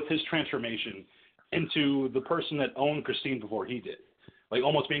with his transformation into the person that owned Christine before he did. Like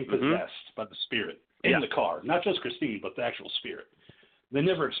almost being possessed by the spirit in the car. Not just Christine, but the actual spirit. They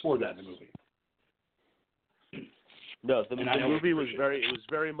never explored that in the movie. No, the movie was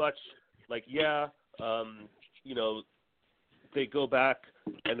very much like, they go back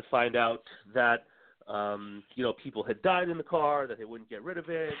and find out that, people had died in the car, that they wouldn't get rid of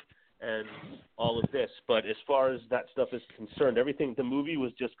it, and all of this. But as far as that stuff is concerned, the movie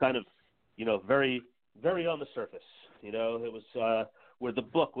was just kind of, very, very on the surface. It was where the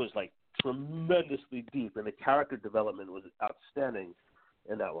book was like tremendously deep, and the character development was outstanding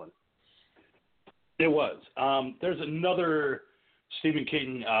in that one. It was. There's another Stephen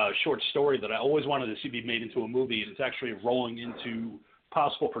King short story that I always wanted to see be made into a movie, and it's actually rolling into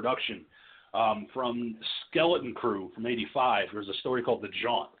possible production from Skeleton Crew from '85. There's a story called The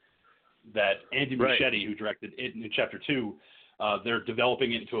Jaunt that Andy Muschietti, who directed it in Chapter 2, they're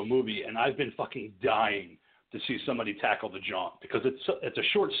developing it into a movie, and I've been fucking dying to see somebody tackle The Jaunt because it's a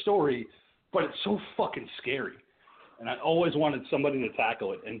short story, but it's so fucking scary. And I always wanted somebody to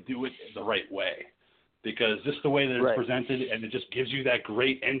tackle it and do it the right way, because just the way that it's presented, and it just gives you that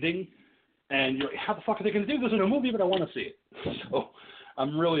great ending, and you're like, how the fuck are they going to do this in a movie? But I want to see it. So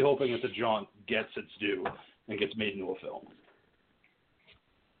I'm really hoping that The Jaunt gets its due and gets made into a film.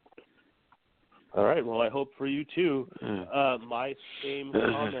 All right. Well, I hope for you too. My same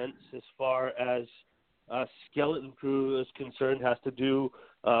comments as far as Skeleton Crew is concerned has to do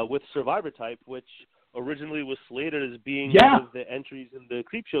with Survivor Type, which originally was slated as being one of the entries in the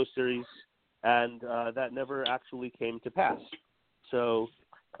Creepshow series, and that never actually came to pass. So,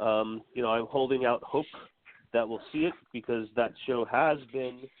 I'm holding out hope that we'll see it, because that show has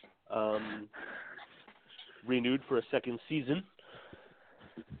been renewed for a second season,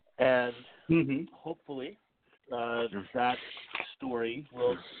 and hopefully that story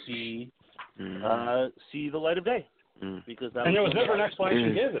will see the light of day. Because that and there was never an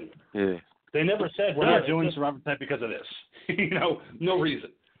explanation given. Yeah. They never said we're not doing Survivor Type because of this. No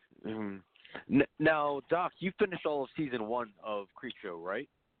reason. Now, Doc, you finished all of season 1 of Creepshow, right?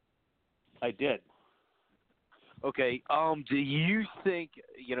 I did. Okay. Do you think,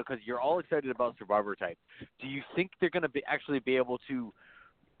 because you're all excited about Survivor Type, do you think they're going to actually be able to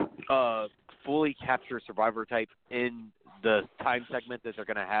fully capture Survivor Type in the time segment that they're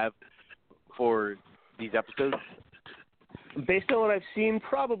going to have for these episodes? Based on what I've seen,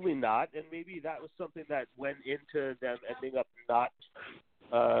 probably not, and maybe that was something that went into them ending up not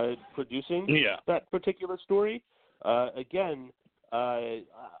producing that particular story. Again,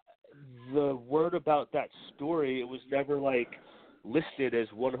 the word about that story, it was never listed as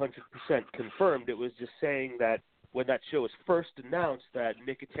 100% confirmed. It was just saying that when that show was first announced, that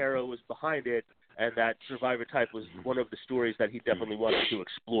Nicotero was behind it, and that Survivor Type was one of the stories that he definitely wanted to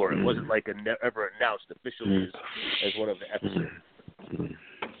explore. It wasn't ever announced officially as one of the episodes.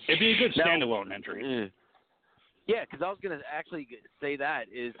 It'd be a good standalone entry. Yeah, because I was going to actually say that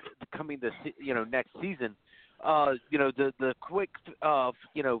is coming this, next season. The quick,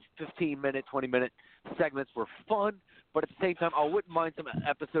 15-minute, 20-minute segments were fun, but at the same time, I wouldn't mind some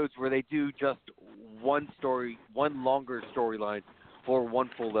episodes where they do just one story, one longer storyline for one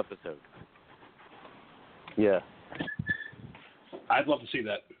full episode. Yeah. I'd love to see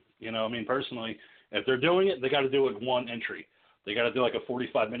that. Personally, if they're doing it, they got to do it one entry. They got to do a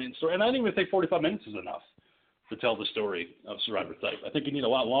 45-minute story. And I don't even think 45 minutes is enough to tell the story of Survivor Type. I think you need a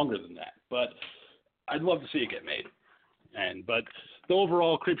lot longer than that. But I'd love to see it get made. But the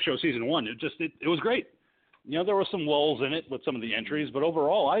overall Creepshow season 1, it was great. There were some lulls in it with some of the entries, but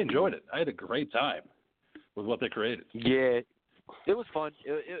overall I enjoyed it. I had a great time with what they created. Yeah, it was fun.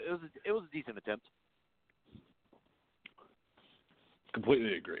 It was a decent attempt.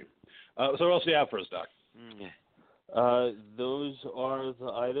 Completely agree. So what else do you have for us, Doc? Those are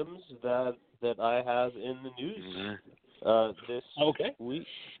the items that I have in the news this week.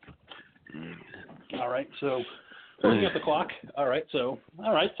 All right, so looking at the clock. All right, so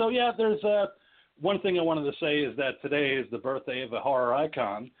yeah, there's one thing I wanted to say is that today is the birthday of a horror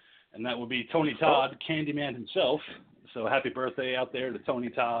icon, and that would be Tony Todd, Candyman himself. So happy birthday out there to Tony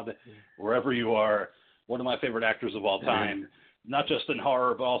Todd, wherever you are. One of my favorite actors of all time. Not just in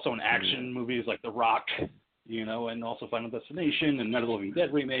horror, but also in action movies like The Rock, and also Final Destination and Night of the Living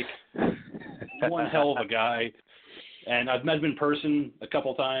Dead remake. One hell of a guy. And I've met him in person a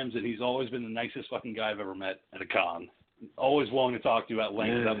couple times, and he's always been the nicest fucking guy I've ever met at a con. Always willing to talk to at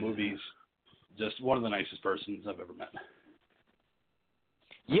length about movies. Just one of the nicest persons I've ever met.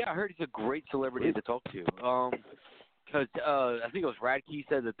 Yeah, I heard he's a great celebrity to talk to. Because I think it was Radke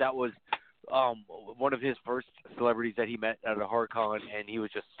said that was one of his first celebrities that he met at a horror con, and he was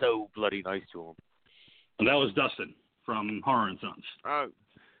just so bloody nice to him. And that was Dustin from Horror and Sons. Oh,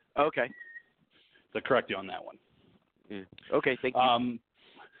 okay. To correct you on that one. Yeah. Okay, thank you.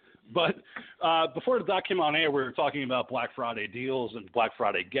 But before the doc came on air, we were talking about Black Friday deals and Black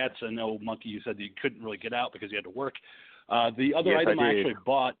Friday gets. I know, Monkey, you said that you couldn't really get out because you had to work. The other item I actually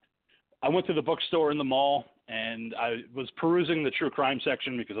bought, I went to the bookstore in the mall, and I was perusing the true crime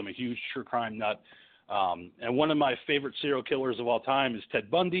section because I'm a huge true crime nut. And one of my favorite serial killers of all time is Ted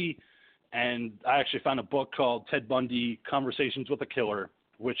Bundy. And I actually found a book called Ted Bundy, Conversations with a Killer,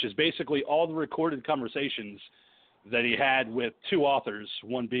 which is basically all the recorded conversations that he had with two authors,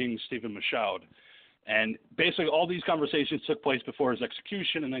 one being Stephen Michaud. And basically all these conversations took place before his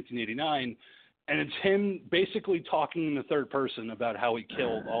execution in 1989. And it's him basically talking in the third person about how he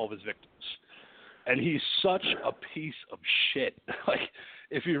killed all of his victims. And he's such a piece of shit.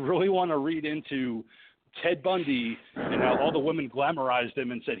 If you really want to read into Ted Bundy and how all the women glamorized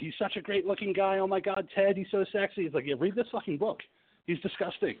him and said, he's such a great looking guy. Oh my God, Ted, he's so sexy. It's yeah, read this fucking book. He's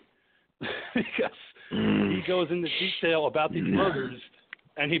disgusting. Because he goes into detail about these murders,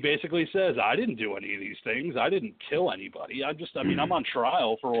 and he basically says, I didn't do any of these things. I didn't kill anybody. I'm on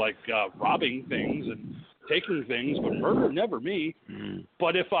trial for robbing things and taking things, but murder, never me.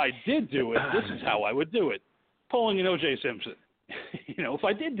 But if I did do it, this is how I would do it. Pulling an O.J. Simpson. If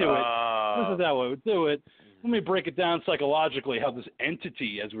I did do it, this is how I would do it. Let me break it down psychologically how this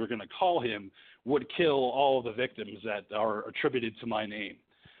entity, as we're going to call him, would kill all of the victims that are attributed to my name.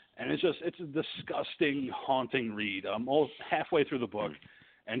 And it's a disgusting, haunting read. I'm almost halfway through the book,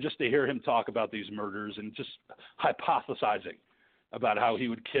 and just to hear him talk about these murders and just hypothesizing about how he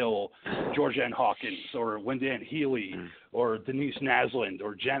would kill Georgianne Hawkins or Wendy Ann Healy or Denise Naslund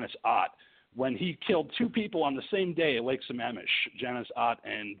or Janice Ott, when he killed two people on the same day at Lake Sammamish, Janice Ott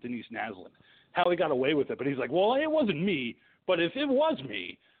and Denise Naslund. how he got away with it. But he's like, well, it wasn't me. But if it was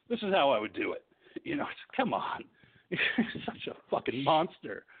me, this is how I would do it. You know, come on. He's such a fucking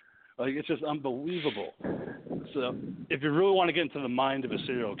monster. Like, it's just unbelievable. So if you really want to get into the mind of a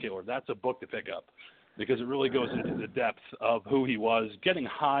serial killer, that's a book to pick up, because it really goes into the depth of who he was, getting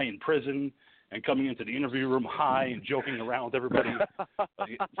high in prison and coming into the interview room high and joking around with everybody.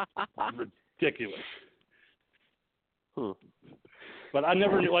 Like, it's ridiculous. But I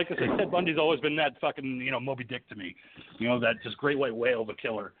never knew, like I said, Ted Bundy's always been that fucking, you know, Moby Dick to me. You know, that just great white whale of a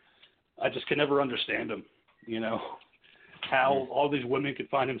killer. I just can never understand him, you know, how all these women could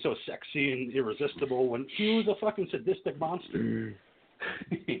find him so sexy and irresistible when he was a fucking sadistic monster,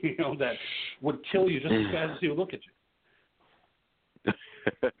 you know, that would kill you just as fast as he would look at you.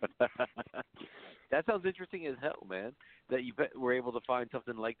 That sounds interesting as hell, man, that you were able to find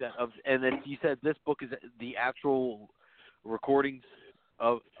something like that. And then you said this book is the actual recordings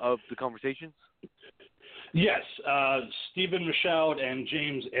of the conversations? Yes. Stephen Michaud and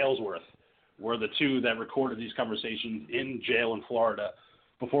James Aylesworth were the two that recorded these conversations in jail in Florida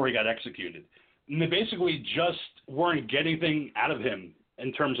before he got executed. And they basically just weren't getting anything out of him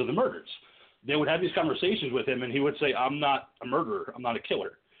in terms of the murders. They would have these conversations with him, and he would say, I'm not a murderer. I'm not a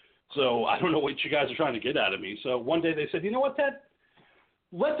killer. So I don't know what you guys are trying to get out of me. So one day they said, you know what, Ted?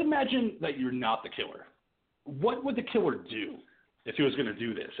 Let's imagine that you're not the killer. What would the killer do if he was going to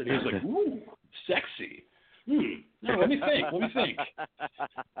do this? And he was like, ooh, sexy. No, let me think.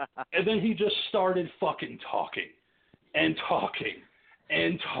 And then he just started fucking talking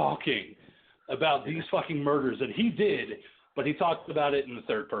about these fucking murders that he did, but he talked about it in the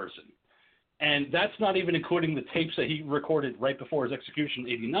third person. And that's not even including the tapes that he recorded right before his execution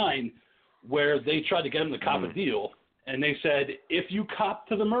in 1989, where they tried to get him to cop a deal. And they said, if you cop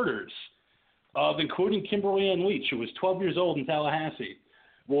to the murders of including Kimberly Ann Leach, who was 12 years old in Tallahassee,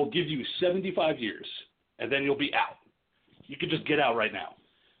 we'll give you 75 years, and then you'll be out. You could just get out right now.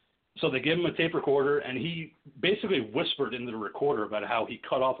 So they gave him a tape recorder, and he basically whispered into the recorder about how he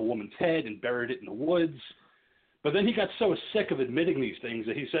cut off a woman's head and buried it in the woods. But then he got so sick of admitting these things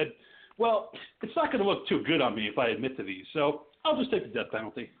that he said, well, it's not going to look too good on me if I admit to these, so I'll just take the death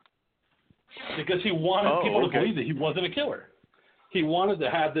penalty. Because he wanted people to believe that he wasn't a killer. He wanted to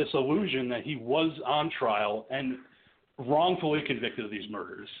have this illusion that he was on trial and wrongfully convicted of these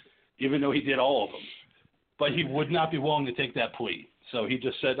murders, even though he did all of them. But he would not be willing to take that plea. So he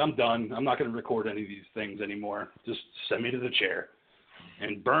just said, I'm done. I'm not going to record any of these things anymore. Just send me to the chair.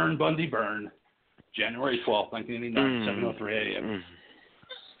 And burn, Bundy, burn. January 12th, 1989, 7:03 a.m.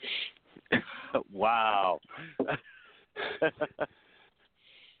 Wow.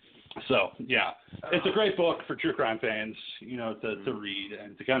 So, yeah, it's a great book for true crime fans, you know, to read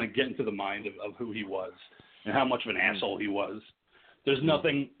and to kind of get into the mind of who he was and how much of an asshole he was. There's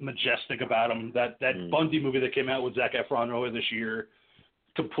nothing majestic about him. That Bundy movie that came out with Zac Efron earlier this year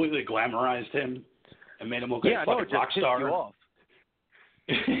completely glamorized him and made him look like a fucking rock star. You off.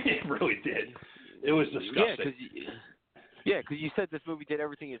 It really did. It was disgusting. Yeah, because you said this movie did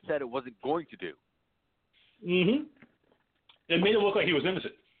everything it said it wasn't going to do. Mm-hmm. It made it look like he was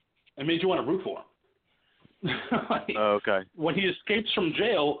innocent. It made you want to root for him. Okay. When he escapes from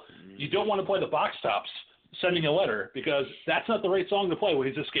jail, you don't want to play the box tops sending a letter, because that's not the right song to play when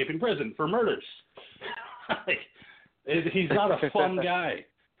he's escaping prison for murders. He's not a fun guy.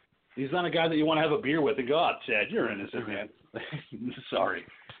 He's not a guy that you want to have a beer with and go, oh, Ted, you're innocent, man. Sorry.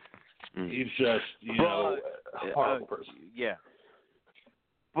 He's just, a horrible person. Yeah.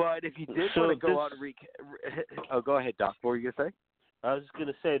 But if you did want to go out and go ahead, Doc. What were you going to say? I was going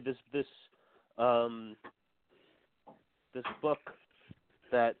to say this book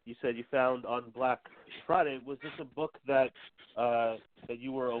that you said you found on Black Friday, was this a book that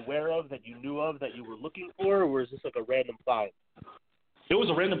you were aware of, that you knew of, that you were looking for, or was this like a random find? It was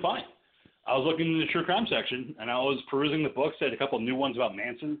a random find. I was looking in the true crime section, and I was perusing the books. They had a couple of new ones about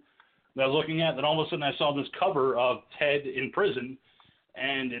Manson that I was looking at. Then all of a sudden I saw this cover of Ted in prison,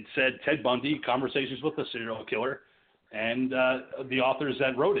 and it said Ted Bundy, Conversations with a Serial Killer, and the authors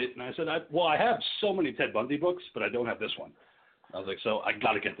that wrote it. And I said, I have so many Ted Bundy books, but I don't have this one. I was like, so I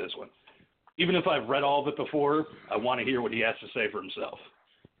got to get this one. Even if I've read all of it before, I want to hear what he has to say for himself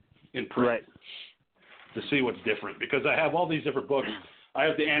in print, right, to see what's different. Because I have all these different books. I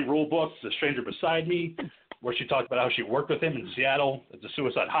have the Ann Rule book, The Stranger Beside Me, where she talked about how she worked with him in Seattle at the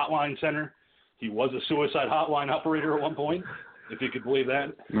Suicide Hotline Center. He was a suicide hotline operator at one point, if you could believe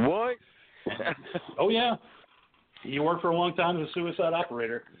that. What? Oh, yeah. He worked for a long time as a suicide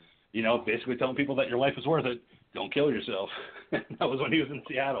operator, basically telling people that your life is worth it. Don't kill yourself. That was when he was in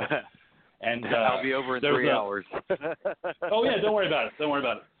Seattle. And I'll be over in 3 hours. Oh, yeah, don't worry about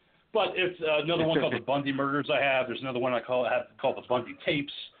it. But it's another one called The Bundy Murders I have. There's another one I have called The Bundy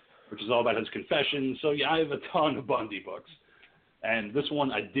Tapes, which is all about his confessions. So, yeah, I have a ton of Bundy books. And this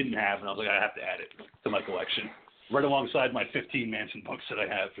one I didn't have, and I was like, I have to add it to my collection. Right alongside my 15 Manson books that I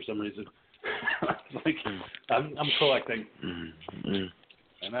have for some reason. Like, I'm collecting.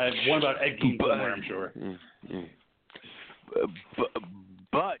 And I have one about Ed Gein somewhere, I'm sure.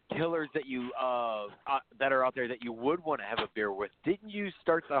 But killers that you that are out there that you would want to have a beer with, didn't you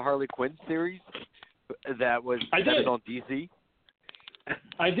start the Harley Quinn series that is on DC?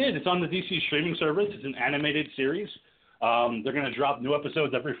 I did. It's on the DC streaming service. It's an animated series. They're going to drop new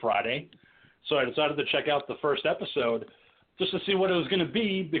episodes every Friday. So I decided to check out the first episode just to see what it was going to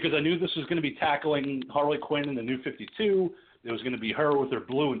be, because I knew this was going to be tackling Harley Quinn in the New 52. It was going to be her with her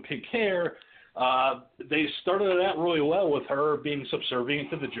blue and pink hair. They started it out really well with her being subservient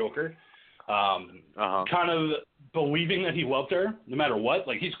to the Joker, kind of believing that he loved her no matter what.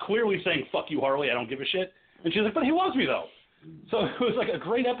 Like, he's clearly saying, fuck you, Harley, I don't give a shit. And she's like, but he loves me, though. So it was like a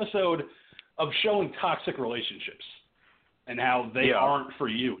great episode of showing toxic relationships and how they aren't for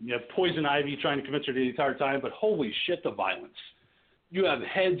you. You have Poison Ivy trying to convince her the entire time, but holy shit, the violence. You have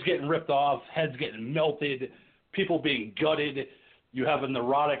heads getting ripped off, heads getting melted, people being gutted. You have a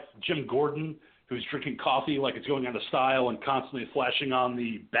neurotic Jim Gordon who's drinking coffee like it's going out of style and constantly flashing on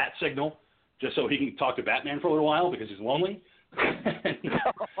the bat signal just so he can talk to Batman for a little while because he's lonely.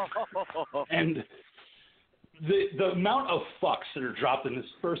 And the amount of fucks that are dropped in this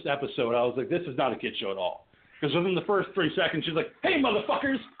first episode, I was like, this is not a kid show at all. Because within the first 3 seconds, she's like, hey,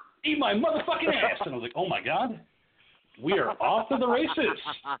 motherfuckers, eat my motherfucking ass. And I was like, oh, my God, we are off to the races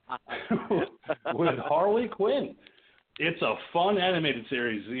with Harley Quinn. It's a fun animated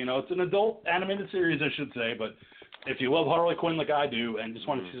series. You know, it's an adult animated series, I should say. But if you love Harley Quinn like I do and just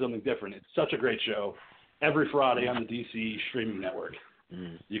want to see something different, it's such a great show. Every Friday on the DC streaming network,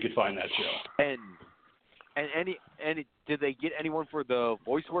 you could find that show. And did they get anyone for the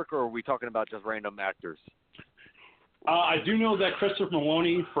voice work, or are we talking about just random actors? I do know that Christopher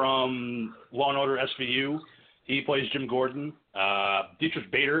Maloney from Law & Order SVU, he plays Jim Gordon.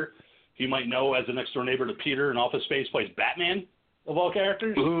 Dietrich Bader, you might know as the next-door neighbor to Peter in Office Space, plays Batman, of all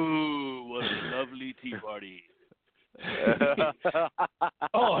characters. Ooh, what a lovely tea party.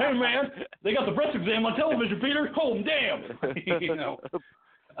 Oh, hey, man, they got the breast exam on television, Peter. Oh, damn. You know.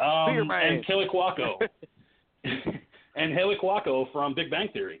 And Haley Cuoco. And Haley Cuoco from Big Bang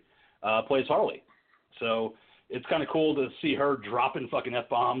Theory plays Harley. So it's kind of cool to see her dropping fucking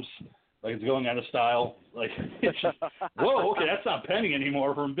F-bombs like it's going out of style. Like, it's just, whoa, okay, that's not Penny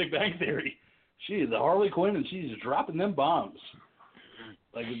anymore from Big Bang Theory. She is a Harley Quinn, and she's dropping them bombs.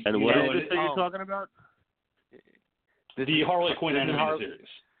 Like, and what is this that you're talking about? The Harley Quinn animated series.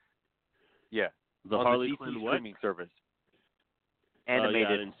 Yeah. The Harley Quinn streaming service.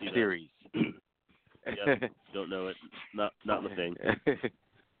 Animated series. Yep, don't know it. Not my thing.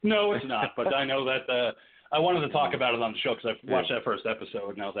 No, it's not. But I know that I wanted to talk about it on the show because I watched that first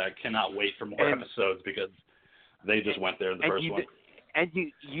episode, and I was like, I cannot wait for more episodes because they just went there in the first one. And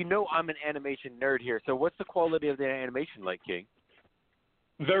you know I'm an animation nerd here. So what's the quality of the animation like, King?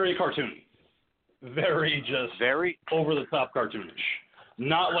 Very cartoony. Very over-the-top cartoonish.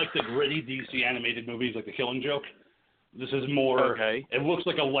 Not like the gritty DC animated movies like The Killing Joke. This is more, it looks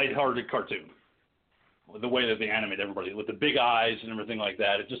like a lighthearted cartoon. The way that they animate everybody with the big eyes and everything like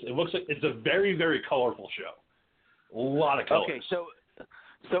that. It looks like it's a very, very colorful show. A lot of colors. Okay,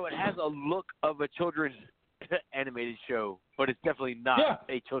 so it has a look of a children's animated show, but it's definitely not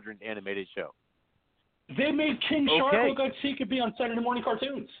a children's animated show. They made King Shark look like he could be on Saturday morning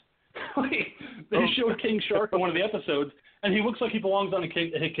cartoons. They showed King Shark in one of the episodes, and he looks like he belongs on a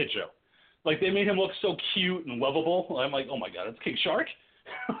kid show. Like, they made him look so cute and lovable. I'm like, oh, my God, it's King Shark?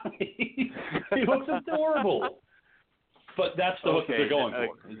 He looks adorable. But that's the look that they're going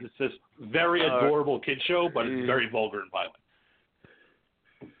for. It's this very adorable kid show, but it's very vulgar and violent.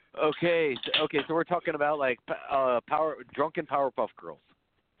 Okay, so we're talking about, like, drunken Powerpuff Girls.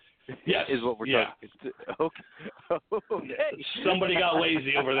 Yes. Is what we're talking about. Okay. Somebody got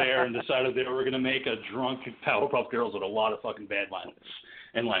lazy over there and decided they were going to make a drunk Powerpuff Girls with a lot of fucking bad violence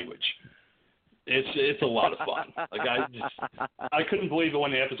and language. It's a lot of fun. Like, I couldn't believe it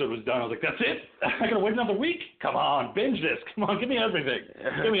when the episode was done. I was like, that's it? I got to wait another week? Come on, binge this. Come on, give me everything.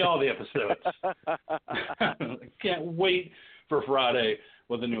 Give me all the episodes. I can't wait for Friday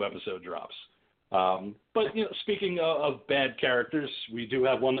when the new episode drops. But, you know, speaking of bad characters, we do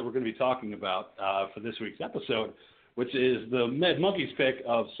have one that we're going to be talking about for this week's episode, which is the Mad Monkeys pick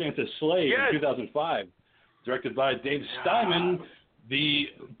of Santa's Slave in 2005, directed by David Steiman, the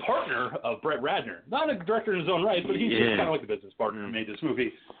partner of Brett Ratner. Not a director in his own right, but he's just kind of like the business partner who made this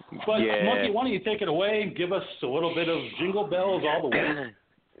movie. But, Monkey, why don't you take it away and give us a little bit of Jingle Bells all the way?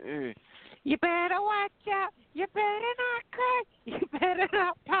 You better watch out. You better not cry. You better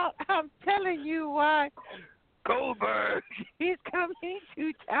not pout. I'm telling you why. Goldberg, he's coming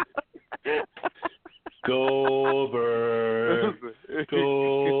to town. Goldberg.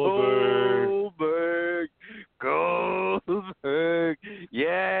 Goldberg. Goldberg.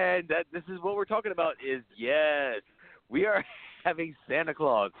 Yeah, this is what we're talking about is, yes, we are having Santa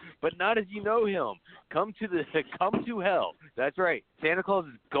Claus, but not as you know him. Come to hell. That's right. Santa Claus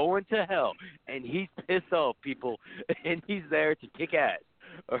is going to hell, and he's pissed off, people, and he's there to kick ass.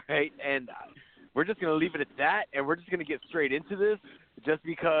 All right? And we're just going to leave it at that, and we're just going to get straight into this just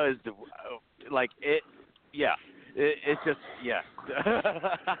because, it's just, yeah.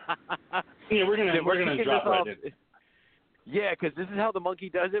 Yeah, we're gonna drop right in. Yeah, because this is how the monkey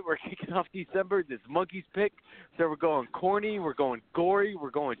does it. We're kicking off December. This monkey's pick. So we're going corny, we're going gory, we're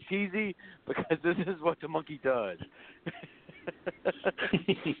going cheesy, because this is what the monkey does.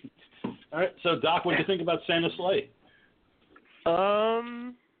 All right, so Doc, what do you think about Santa's Sleigh?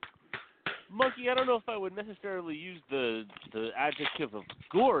 Monkey, I don't know if I would necessarily use the adjective of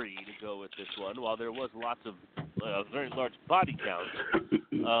gory to go with this one, while there was lots of very large body count.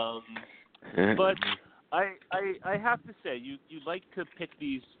 But I have to say, you like to pick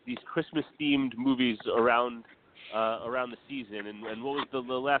these Christmas themed movies around the season, and what was the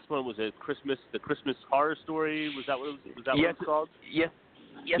last one? Was it the Christmas Horror Story? Was that what it was called? Yes.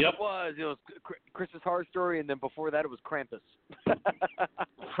 Yes, Yep. It was. It was Christmas Horror Story, and then before that, it was Krampus.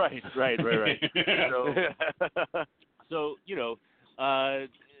 Right. So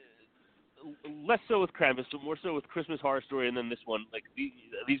less so with Krampus, but more so with Christmas Horror Story, and then this one. Like these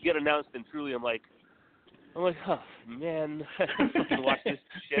get announced, and truly, I'm like, oh man, I fucking watch this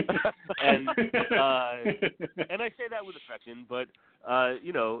shit. And I say that with affection, but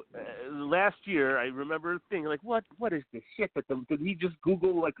last year I remember thinking like, what is this shit? But did he just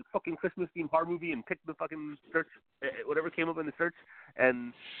Google like a fucking Christmas themed horror movie and pick the fucking search, whatever came up in the search?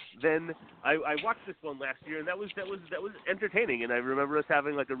 And then I watched this one last year, and that was entertaining, and I remember us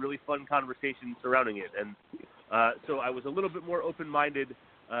having like a really fun conversation surrounding it, and so I was a little bit more open-minded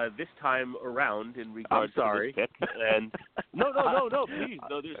this time around in regards to this pick. And no, please,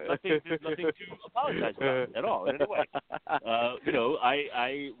 no, there's nothing to apologize about at all in any way.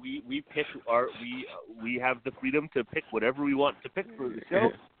 We pick we have the freedom to pick whatever we want to pick for the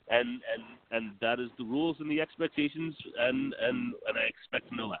show, and that is the rules and the expectations, and I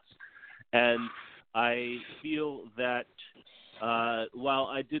expect no less. And I feel that while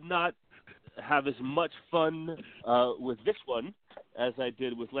I did not have as much fun with this one as I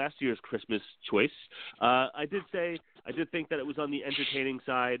did with last year's Christmas choice, I did think that it was on the entertaining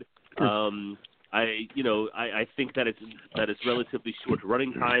side. I think that it's relatively short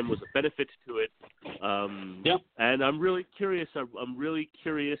running time was a benefit to it. And I'm really curious. I'm really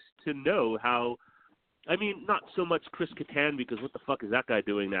curious to know how. I mean, not so much Chris Kattan, because what the fuck is that guy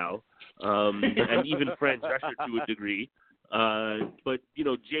doing now? And even Fran Drescher to a degree. But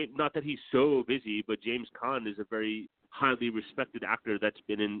James, not that he's so busy, but James Caan is a very highly respected actor that's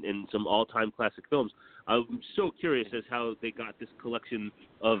been in some all-time classic films. I'm so curious as how they got this collection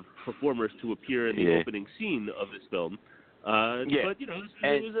of performers to appear in the opening scene of this film. But it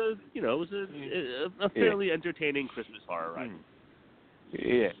was a fairly entertaining Christmas horror ride.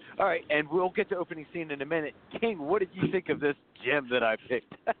 Yeah. All right, and we'll get to opening scene in a minute. King, what did you think of this gem that I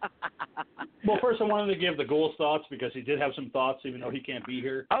picked? Well, first I wanted to give the Ghoul's thoughts, because he did have some thoughts, even though he can't be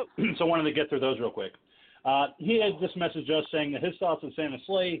here. Oh. So I wanted to get through those real quick. He had just messaged us saying that his thoughts on Santa's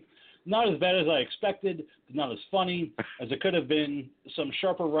Sleigh, not as bad as I expected, not as funny as it could have been, some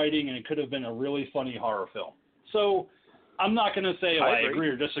sharper writing, and it could have been a really funny horror film. So I'm not going to say I agree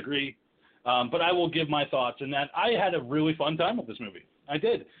or disagree, but I will give my thoughts in that I had a really fun time with this movie. I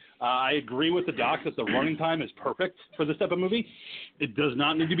did. I agree with the doc that the running time is perfect for this type of movie. It does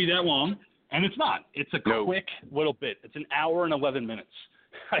not need to be that long, and it's not. It's a quick little bit. It's an hour and 11 minutes.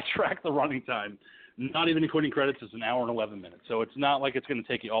 I tracked the running time. Not even including credits, it's an hour and 11 minutes. So it's not like it's going to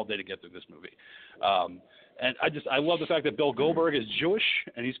take you all day to get through this movie. And I love the fact that Bill Goldberg is Jewish,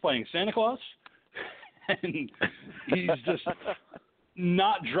 and he's playing Santa Claus. And he's just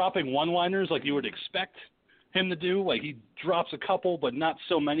not dropping one-liners like you would expect him to do. Like, he drops a couple, but not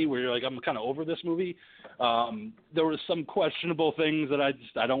so many where you're like, I'm kind of over this movie. There were some questionable things that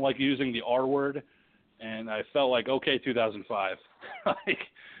I don't like using the R word, and I felt like, okay, 2005. Like,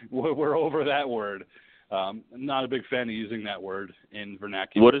 we're over that word. I'm not a big fan of using that word in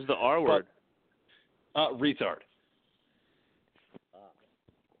vernacular. What is the R word? Retard.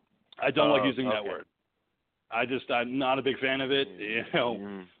 I don't like using that okay. word. I'm not a big fan of it.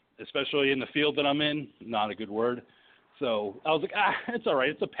 Especially in the field that I'm in, not a good word. So I was like, it's all right.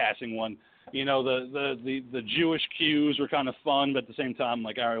 It's a passing one. The Jewish cues were kind of fun, but at the same time,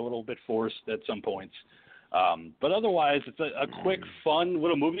 like, all right, a little bit forced at some points. But otherwise, it's a quick, fun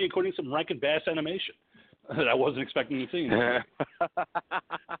little movie, including some Rankin Bass animation that I wasn't expecting to see.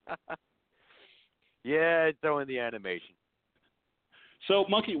 Yeah, throw in the animation. So,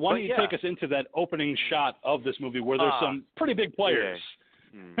 Monkey, why don't you take us into that opening shot of this movie where there's some pretty big players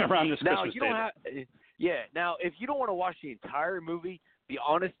around this Christmas table? Now, if you don't want to watch the entire movie, be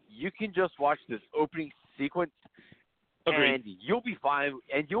honest, you can just watch this opening sequence, Agreed. and you'll be fine.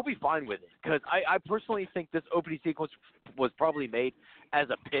 And you'll be fine with it, because I personally think this opening sequence was probably made as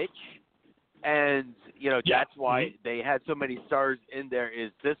a pitch, and that's why they had so many stars in there.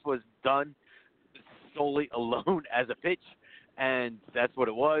 Is this was done solely alone as a pitch, and that's what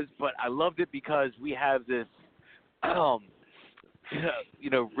it was. But I loved it because we have this,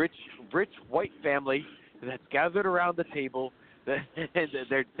 rich white family that's gathered around the table, and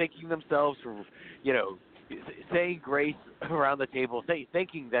they're thanking themselves for, saying grace around the table,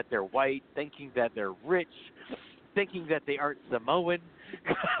 thinking that they're white, thinking that they're rich, thinking that they aren't Samoan,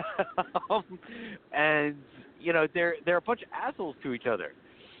 and they're a bunch of assholes to each other.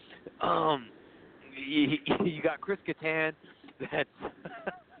 You got Chris Kattan that's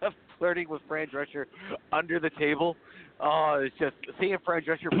flirting with Fran Drescher under the table. Oh, it's just seeing Fran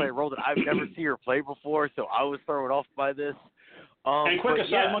Drescher play a role that I've never seen her play before, so I was thrown off by this. And quick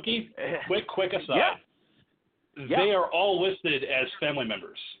aside, Monkey. Quick aside. Yeah. They are all listed as family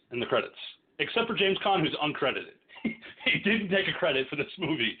members in the credits, except for James Caan, who's uncredited. He didn't take a credit for this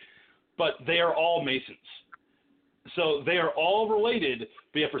movie, but they are all Masons. So they are all related,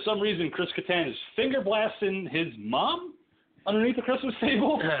 but yet for some reason Chris Kattan is finger blasting his mom underneath the Christmas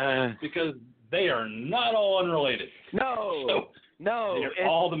table because they are not all unrelated. No, they're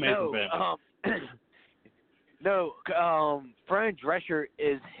all the Mason family. Fran Drescher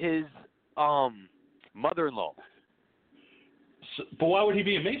is his mother-in-law. So, but why would he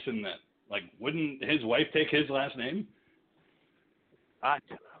be a Mason then? Like, wouldn't his wife take his last name?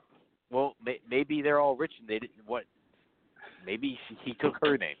 Well, maybe they're all rich and they didn't. What? Maybe he took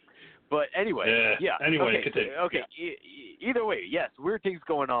her name. But anyway, Anyway, okay. Either way, yes, weird things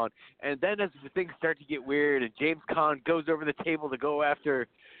going on. And then as things start to get weird, and James Caan goes over the table to go after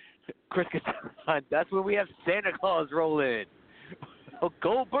Chris Kattan, that's when we have Santa Claus roll in.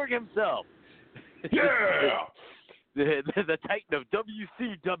 Goldberg himself. Yeah. The Titan of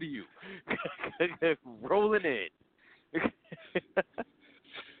WCW rolling in.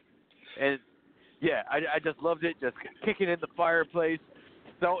 And yeah, I just loved it, just kicking in the fireplace,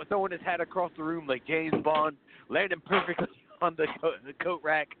 throwing his hat across the room like James Bond, landing perfectly on the coat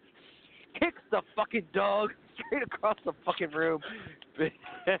rack, kicks the fucking dog straight across the fucking room.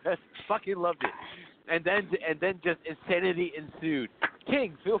 Fucking loved it. And then just insanity ensued.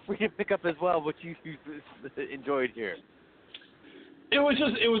 King, feel free to pick up as well what you enjoyed here. It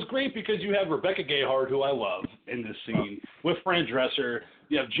was great because you have Rebecca Gayheart, who I love, in this scene, with Fran Drescher.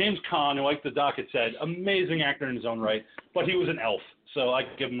 You have James Caan, who, like the doc had said, amazing actor in his own right, but he was an elf, so I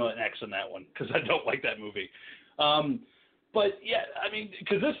could give him an X on that one because I don't like that movie. But yeah, I mean,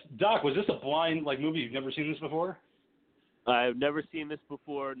 because this doc, was this a blind movie? You've never seen this before? I've never seen this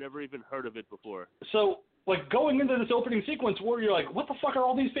before, never even heard of it before. So, going into this opening sequence where you're like, what the fuck are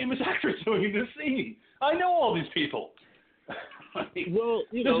all these famous actors doing in this scene? I know all these people. Well,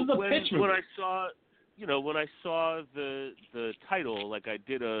 this is a pitch movie. When I saw the title, I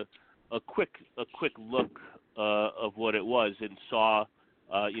did a quick look of what it was and saw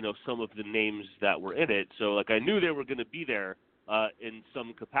some of the names that were in it. So I knew they were going to be there in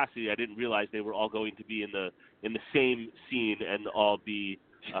some capacity. I didn't realize they were all going to be in the same scene and all be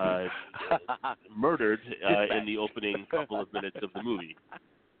murdered in the opening couple of minutes of the movie.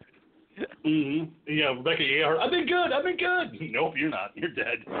 Mm-hmm. Yeah, Rebecca Gayheart. I've been good. Nope, you're not. You're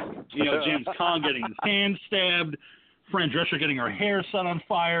dead. James Caan getting his hand stabbed. Fran Drescher getting her hair set on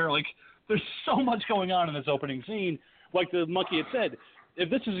fire. There's so much going on in this opening scene. Like the monkey had said, if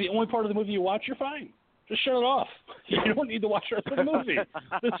this is the only part of the movie you watch, you're fine. Just shut it off. You don't need to watch the rest of the movie.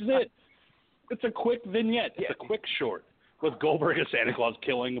 This is it. It's a quick vignette. It's a quick short with Goldberg as Santa Claus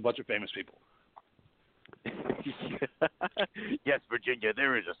killing a bunch of famous people. Yes, Virginia,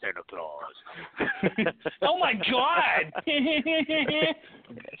 there is a Santa Claus. Oh my God!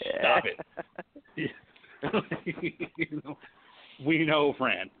 Stop it. We know,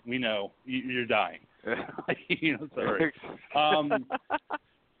 Fran. We know you're dying. Sorry.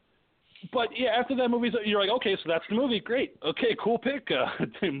 But yeah, after that movie, you're like, okay, so that's the movie. Great. Okay, cool pick.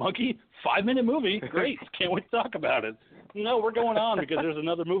 Monkey, 5-minute movie. Great. Can't wait to talk about it. No, we're going on because there's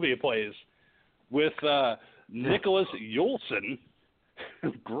another movie it plays with Nicholas Yulson.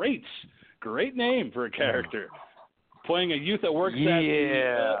 Great name for a character. Playing a youth that works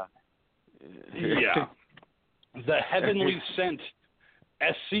at the Heavenly Scent,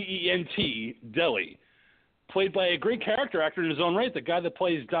 SCENT Deli. Played by a great character actor in his own right, the guy that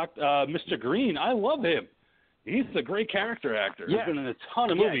plays Mr. Green. I love him. He's a great character actor. He's been in a ton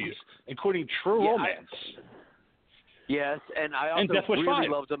of movies, including True Romance. Yes, and I also really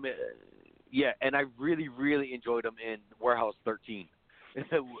loved him. And I really, really enjoyed him in Warehouse 13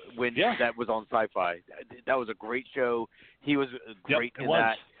 when that was on Sci-Fi. That was a great show. He was great in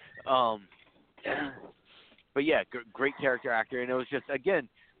that. But yeah, great character actor, and it was just again.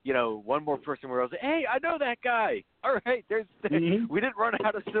 One more person where I was like, hey, I know that guy. All right, we didn't run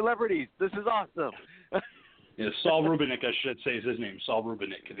out of celebrities. This is awesome. Saul Rubinek, I should say is his name. Saul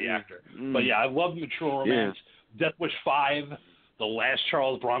Rubinek, the actor. But yeah, I love him in True Romance. Death Wish 5, the last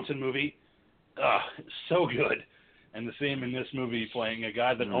Charles Bronson movie. So good. And the same in this movie, playing a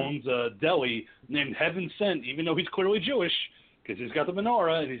guy that owns a deli named Heaven Sent, even though he's clearly Jewish, because he's got the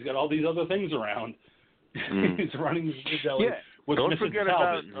menorah and he's got all these other things around. He's running the deli. Don't forget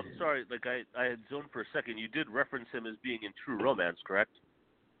about. I'm sorry, I had zoned for a second. You did reference him as being in True Romance, correct?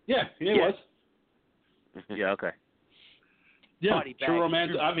 Yeah, he was. Yeah, okay. Yeah, True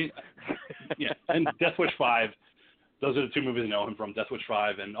Romance. I mean, and Death Wish 5. Those are the two movies I know him from. Death Wish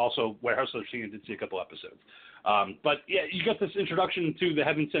 5, and also Warehouse 13. I did see a couple episodes. But yeah, you got this introduction to the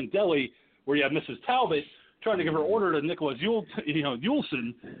Heaven Sent Deli where you have Mrs. Talbot trying to give her order to Nicholas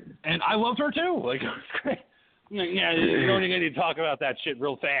Yulson, and I loved her too. Like, great. Yeah, you don't need to talk about that shit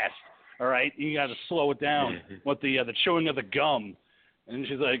real fast. All right, you got to slow it down with the chewing of the gum. And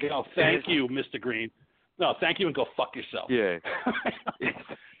she's like, "Oh, thank you, Mr. Green. No, thank you, and go fuck yourself." Yeah.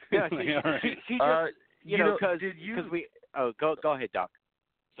 She just, because we. Oh, go ahead, Doc.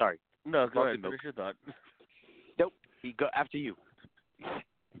 Sorry. No, go ahead. Finish your thought. Nope. Go after you.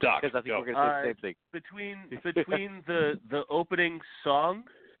 Doc, because I think we're gonna say the same thing. Between the opening song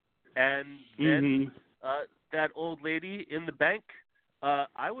and then that old lady in the bank,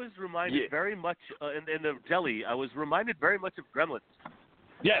 I was reminded very much in the deli. I was reminded very much of Gremlins.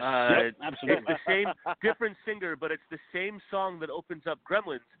 Yes, absolutely. It's the same, different singer, but it's the same song that opens up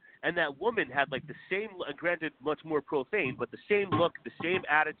Gremlins. And that woman had the same, granted much more profane, but the same look, the same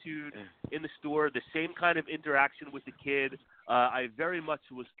attitude in the store, the same kind of interaction with the kid. I very much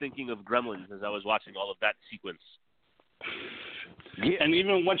was thinking of Gremlins as I was watching all of that sequence. Yeah. And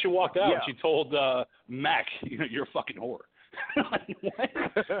even when she walked out, she told Mac, "You're a fucking whore." What?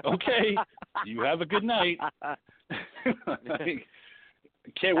 Okay, you have a good night.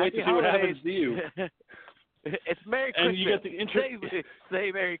 Can't wait to see what happens to you. It's Merry Christmas. And you get the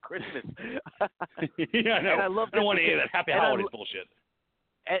say Merry Christmas. Yeah, I know. And I love don't want to hear that Happy Holidays bullshit.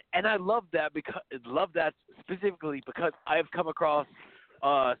 And I love that specifically because I've come across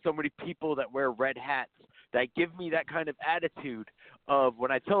so many people that wear red hats that give me that kind of attitude of when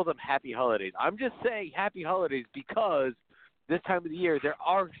I tell them Happy Holidays. I'm just saying Happy Holidays because this time of the year there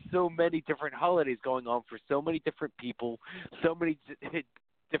are so many different holidays going on for so many different people, so many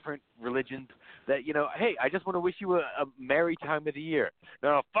different religions that, hey, I just want to wish you a merry time of the year.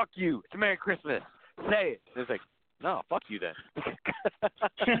 No, fuck you. It's a Merry Christmas. Say it. And it's like, no, fuck you then.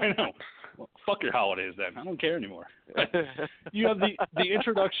 I know. Well, fuck your holidays then. I don't care anymore. You have the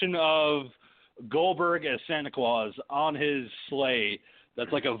introduction of Goldberg as Santa Claus on his sleigh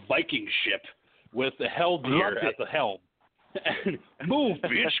that's like a Viking ship with the hell deer at the helm. And move,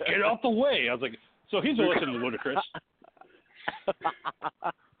 bitch, get out the way. I was like, so he's listening to Ludacris.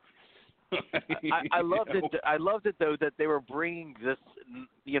 I loved it. I loved it though that they were bringing this,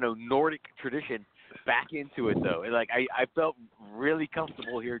 Nordic tradition back into it though. And I felt really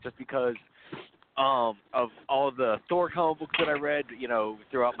comfortable here just because of all the Thor comic books that I read,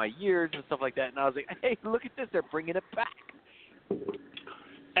 throughout my years and stuff like that. And I was like, hey, look at this, they're bringing it back.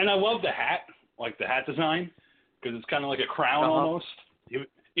 And I love the hat, like the hat design, because it's kind of like a crown almost,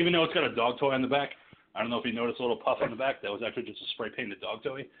 even though it's got a dog toy on the back. I don't know if you noticed a little puff on the back. That was actually just a spray-painted dog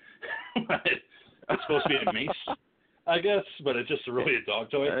toy. It's supposed to be a mace, I guess, but it's just really a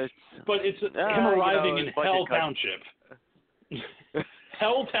dog toy. But it's him arriving in Hell Township.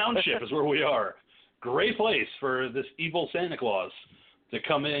 Hell Township is where we are. Great place for this evil Santa Claus to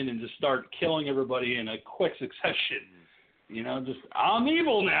come in and just start killing everybody in a quick succession. Just, I'm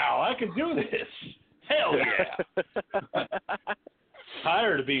evil now. I can do this. Hell yeah.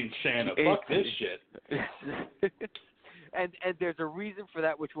 Tired of being Santa. Fuck this shit. and there's a reason for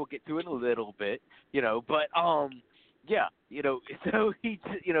that, which we'll get to in a little bit, But yeah, so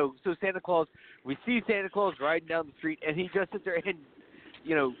so Santa Claus, we see Santa Claus riding down the street, and he just sits there and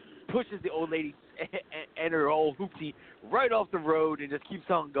pushes the old lady and her old hoopty right off the road and just keeps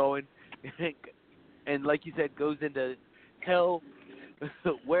on going, and like you said, goes into hell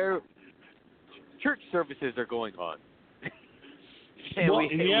where church services are going on. And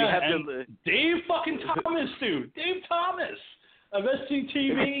we have Dave fucking Thomas, dude. Dave Thomas of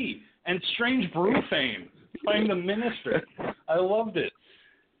SCTV and Strange Brew fame playing the minister. I loved it.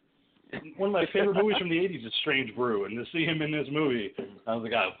 One of my favorite movies from the 80s is Strange Brew, and to see him in this movie, I was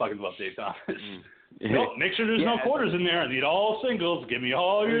like, I fucking love Dave Thomas. No, make sure there's no quarters in there. I need all singles. Give me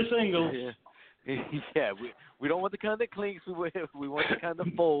all your singles. Yeah, we don't want the kind that clinks. We want the kind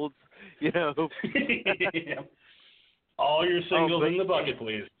that folds, Yeah. All your singles in the bucket,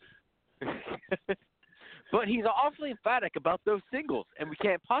 please. But he's awfully emphatic about those singles, and we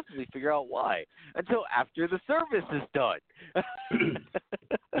can't possibly figure out why until after the service is done.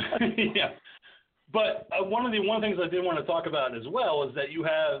 Yeah. But one of the things I did want to talk about as well is that you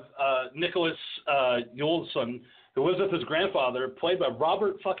have Nicholas Yolson, who was with his grandfather, played by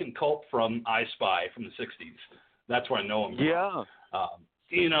Robert fucking Culp from I Spy from the 60s. That's where I know him from. Yeah.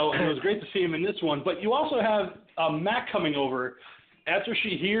 And it was great to see him in this one. But you also have Mac coming over after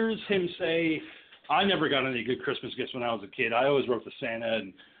she hears him say, I never got any good Christmas gifts when I was a kid. I always wrote to Santa,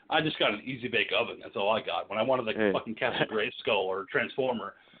 and I just got an Easy Bake Oven. That's all I got. When I wanted a fucking Castle Grayskull or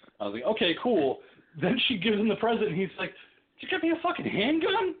Transformer, I was like, okay, cool. Then she gives him the present, and he's like, did you give me a fucking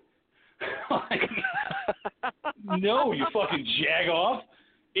handgun? Like, no, you fucking jag off.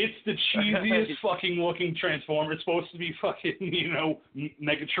 It's the cheesiest fucking looking Transformer. It's supposed to be fucking,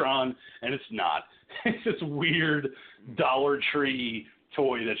 Megatron, and it's not. It's this weird Dollar Tree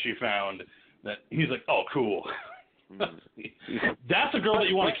toy that she found that he's like, oh, cool. That's a girl that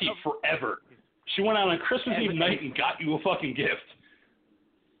you want to keep forever. She went out on Christmas Eve night and got you a fucking gift.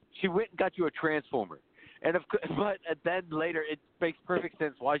 She went and got you a Transformer. But then later, it makes perfect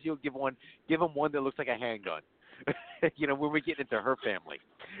sense why she'll give him one that looks like a handgun. When we get into her family.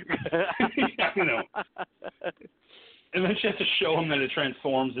 And then she has to show him that it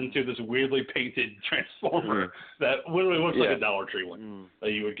transforms into this weirdly painted Transformer that literally looks like a Dollar Tree one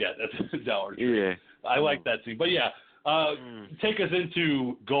that you would get at the Dollar Tree. Yeah. I like that scene. But take us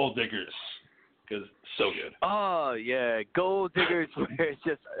into Gold Diggers, because so good. Oh, yeah. Gold Diggers, where it's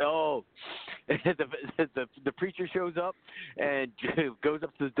just, the preacher shows up and goes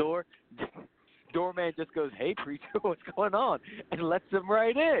up to the door. Doorman just goes, hey, preacher, what's going on? And lets them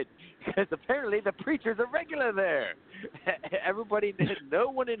right in. Because apparently the preacher's a regular there. Everybody, no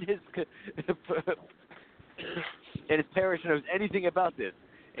one in his parish knows anything about this.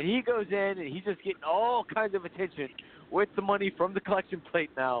 And he goes in, and he's just getting all kinds of attention with the money from the collection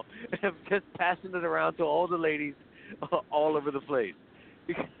plate now, and just passing it around to all the ladies all over the place.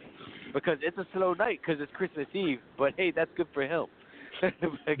 Because it's a slow night, because it's Christmas Eve. But, hey, that's good for him. They're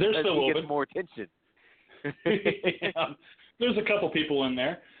still he open. gets more attention. There's a couple people in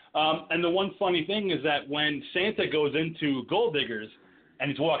there. And the one funny thing is that when Santa goes into Gold Diggers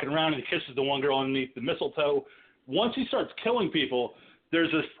and he's walking around and he kisses the one girl underneath the mistletoe, once he starts killing people,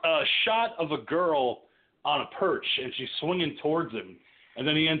 there's a shot of a girl on a perch and she's swinging towards him. And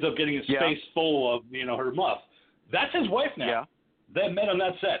then he ends up getting his face full of, her muff. That's his wife now. Yeah. They met on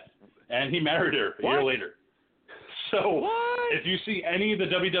that set. And he married her a year later. So if you see any of the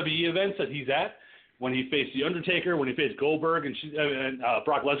WWE events that he's at, when he faced The Undertaker, when he faced Goldberg and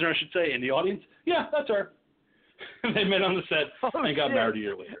Brock Lesnar, I should say, in the audience, yeah, that's her. They met on the set and got married a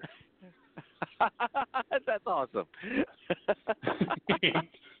year later. That's awesome.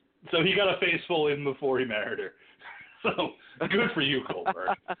 So he got a face full in before he married her. So good for you,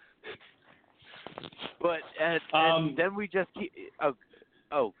 Goldberg. But and then we just keep.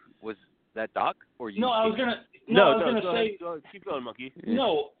 Oh, was that Doc or you? No, I was gonna. Say. Keep going, monkey.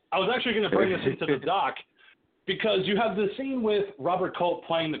 No, I was actually going to bring this into the doc because you have the scene with Robert Culp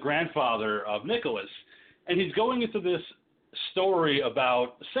playing the grandfather of Nicholas, and he's going into this story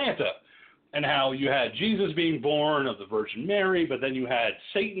about Santa and how you had Jesus being born of the Virgin Mary, but then you had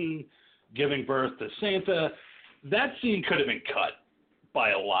Satan giving birth to Santa. That scene could have been cut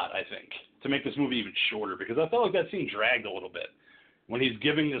by a lot, I think, to make this movie even shorter, because I felt like that scene dragged a little bit when he's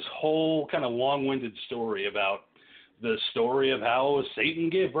giving this whole kind of long-winded story about the story of how Satan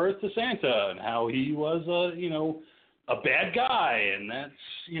gave birth to Santa and how he was a bad guy, and that's,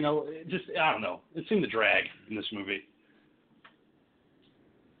 just, I don't know. It seemed to drag in this movie.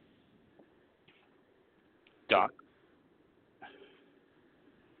 Doc?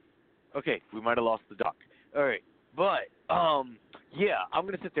 Okay, we might have lost the Doc. All right. But yeah, I'm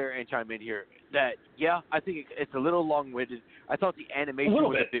gonna sit there and chime in here. That I think it's a little long-winded. I thought the animation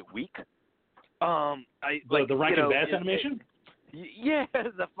was a bit weak. The Rankin Bass animation. Yeah,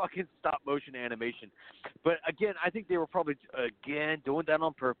 the fucking stop-motion animation. But again, I think they were probably doing that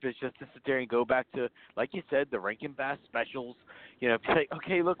on purpose, just to sit there and go back to, like you said, the Rankin Bass specials. You know, say,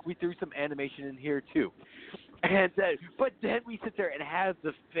 okay, look, we threw some animation in here too. And but then we sit there and have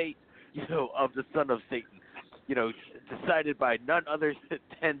the fate, you know, of the son of Satan, you know, decided by none other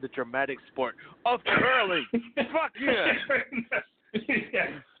than the dramatic sport of curling. Fuck yeah!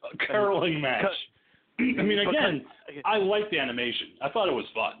 A curling match. I mean, again, I like the animation. I thought it was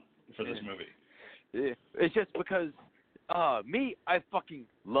fun for this movie. It's just because I fucking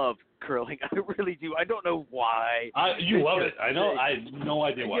love curling. I really do. I don't know why. You love it. I know. I have no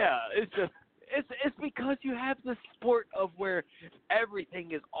idea why. Yeah, it's just it's because you have the sport of where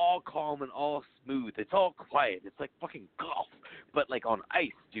everything is all calm and all smooth. It's all quiet. It's like fucking golf, but like on ice,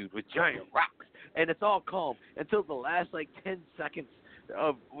 dude, with giant rocks, and it's all calm until the last like 10 seconds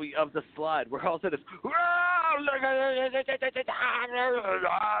of the slide, where all of a sudden it's,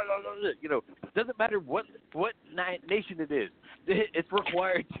 you know, doesn't matter what nation it is, it's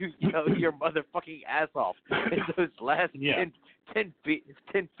required to, you know, your motherfucking ass off in those last 10 feet.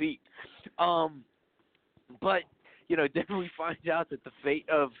 But, you know, then we find out that the fate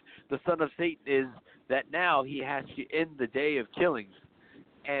of the son of Satan is that now he has to end the day of killings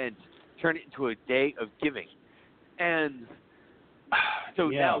and turn it into a day of giving. And so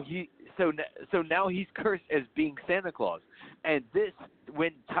now he's cursed as being Santa Claus. And this,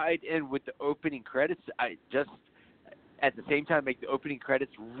 when tied in with the opening credits, I just at the same time make the opening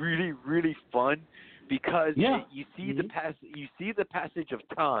credits really, really fun, because you see the passage of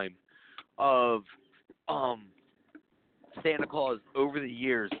time of Santa Claus over the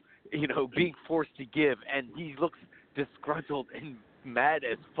years, you know, being forced to give, and he looks disgruntled and mad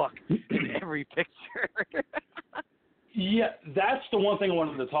as fuck in every picture. Yeah, that's the one thing I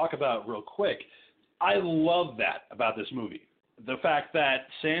wanted to talk about real quick. I love that about this movie. The fact that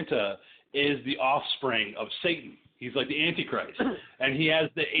Santa is the offspring of Satan. He's like the Antichrist. And he has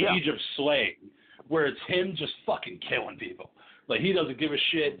the age of slaying, where it's him just fucking killing people. Like, he doesn't give a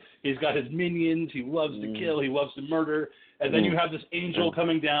shit. He's got his minions. He loves to kill. He loves to murder. And then you have this angel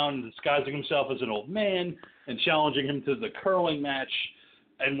coming down and disguising himself as an old man and challenging him to the curling match.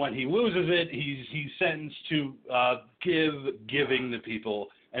 And when he loses it, he's sentenced to giving the people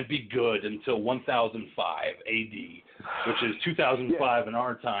and be good until 1005 A.D., which is 2005 in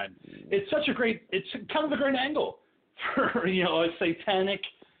our time. It's kind of a great angle for, you know, a satanic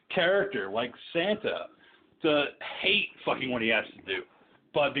character like Santa to hate fucking what he has to do.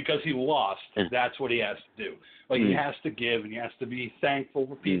 But because he lost, that's what he has to do. Like, he has to give, and he has to be thankful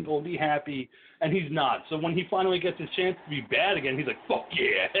for people, and be happy, and he's not. So when he finally gets his chance to be bad again, he's like, fuck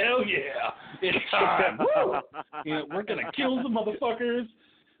yeah, hell yeah, it's time. Woo! You know, we're going to kill the motherfuckers.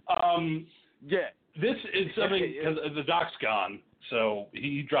 This is something, because the Doc's gone, so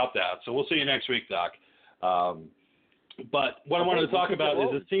he dropped out. So we'll see you next week, Doc. But what I wanted to talk about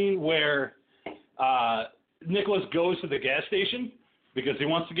is a scene where Nicholas goes to the gas station because he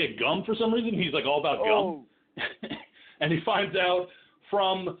wants to get gum for some reason. He's like all about gum. And he finds out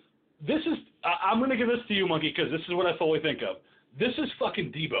from, I'm going to give this to you, Monkey, because this is what I fully think of. This is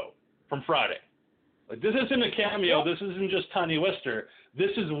fucking Debo from Friday. Like, this isn't a cameo. This isn't just Tiny Lister.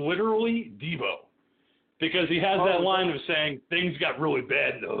 This is literally Debo. Because he has that line of saying, things got really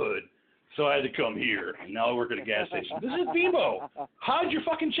bad in the hood, so I had to come here. And now I work at a gas station. This is Debo. Hide your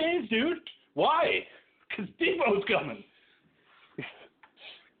fucking chains, dude. Why? Because Debo's coming.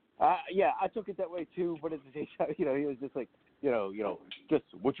 Yeah, I took it that way too, but at the same time, you know, he was just like, you know, just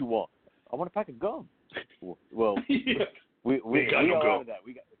what you want. I want a pack of gum. Well, we got no gum. Out of that.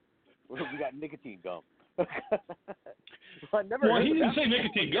 We got nicotine gum. He didn't say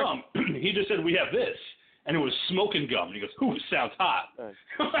nicotine gum. He just said we have this, and it was smoking gum. And he goes, "Ooh, sounds hot."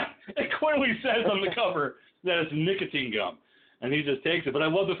 It clearly says on the cover that it's nicotine gum, and he just takes it. But I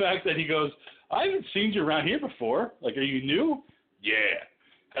love the fact that he goes, "I haven't seen you around here before. Like, are you new?" "Yeah.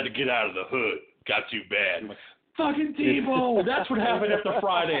 Had to get out of the hood. Got too bad." I'm like, fucking Debo. That's what happened after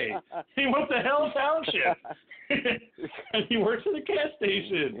Friday. He went to Hell Township. And he works at a gas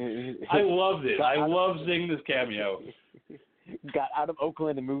station. I loved it. I love seeing this cameo. Got out of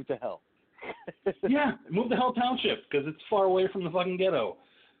Oakland and moved to Hell. Yeah, moved to Hell Township because it's far away from the fucking ghetto.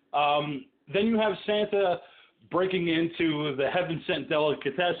 Then you have Santa breaking into the heaven-sent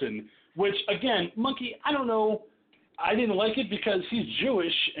delicatessen, which, again, Monkey, I don't know. I didn't like it because he's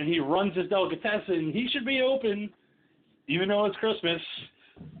Jewish and he runs his delicatessen. He should be open, even though it's Christmas.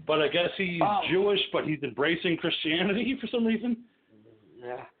 but I guess he's Jewish, but he's embracing Christianity for some reason.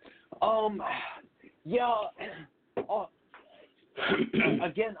 Yeah. Yeah.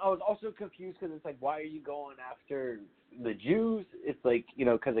 Again, I was also confused because it's like, why are you going after the Jews? It's like,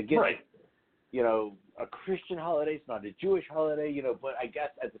 because again, right. A Christian holiday, it's not a Jewish holiday, but I guess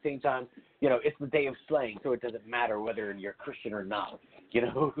at the same time, it's the day of slaying, so it doesn't matter whether you're Christian or not,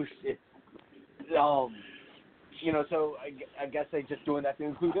 it's, so I guess they're just doing that to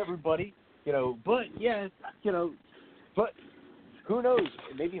include everybody, but yeah, but who knows?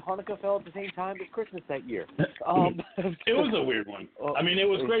 Maybe Hanukkah fell at the same time as Christmas that year. It was a weird one. I mean, it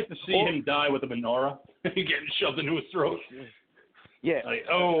was great to see him die with a menorah getting shoved into his throat. Yeah. Like,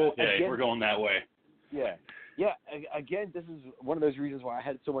 okay, again, we're going that way. Yeah. Yeah. Again, this is one of those reasons why I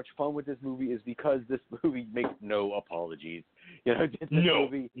had so much fun with this movie is because this movie makes no apologies. No,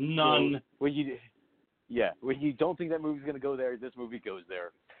 movie, none. When you don't think that movie's going to go there, this movie goes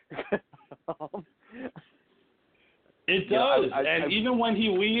there. It does, and even when he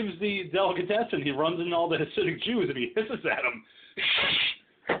leaves the delicatessen, he runs into all the Hasidic Jews and he hisses at them.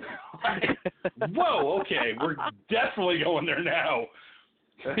 Whoa, okay, we're definitely going there now.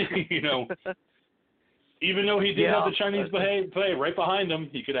 Even though he did have the Chinese buffet right behind him,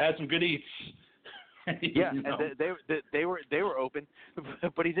 he could have had some good eats. Yeah, and they were open,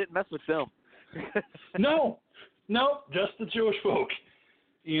 but he didn't mess with them. No, just the Jewish folk.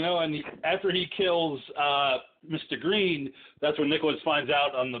 And after he kills Mr. Green, that's when Nicholas finds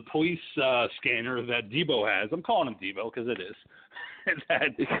out on the police scanner that Debo has. I'm calling him Debo because it is.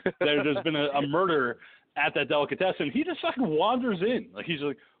 that there's been a murder at that delicatessen. He just fucking wanders in. Like he's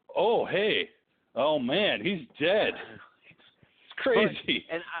like, oh hey, oh man, he's dead. It's crazy.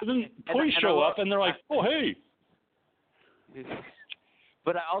 And then police show up and they're like, oh hey.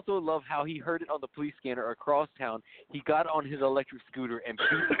 But I also love how he heard it on the police scanner across town. He got on his electric scooter and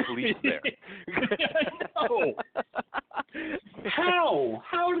beat the police there. I know.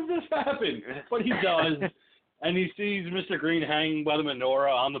 How did this happen? But he does. And he sees Mr. Green hanging by the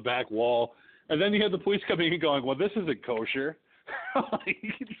menorah on the back wall. And then you have the police coming in and going, well, this isn't kosher.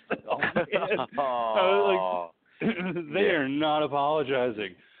 They are not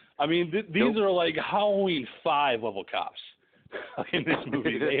apologizing. I mean, these are like Halloween 5 level cops. In this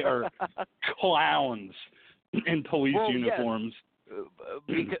movie, they are clowns in police uniforms.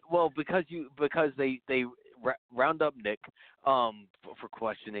 Because they round up Nick for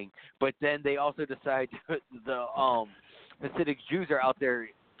questioning, but then they also decide the Hasidic Jews are out there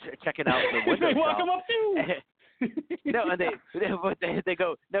checking out the window. They lock them up too. No,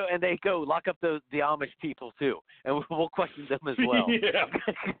 and they go lock up the Amish people too, and we'll question them as well.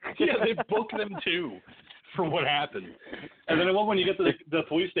 Yeah, they book them too. For what happened. And then I love when you get to the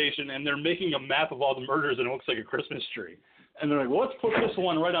police station and they're making a map of all the murders and it looks like a Christmas tree. And they're like, well, let's put this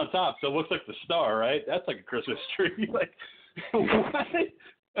one right on top so it looks like the star, right? That's like a Christmas tree. Like, what?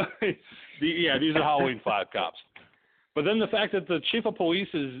 These are Halloween 5 cops. But then the fact that the chief of police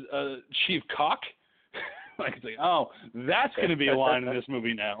is Chief Cock, like, oh, that's going to be a line in this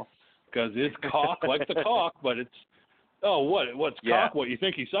movie now. Because it's cock like the cock, but it's, oh, what's cock? What, you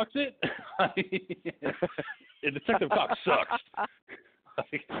think he sucks it? Detective Cock sucks.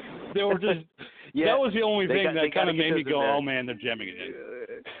 They were just, that was the only thing that kind of made me go, oh man, they're jamming it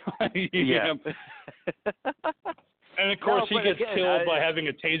in. And of course he gets killed by having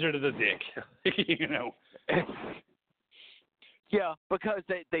a taser to the dick. Yeah, because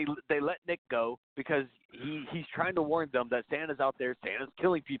they let Nick go because he's trying to warn them that Santa's out there. Santa's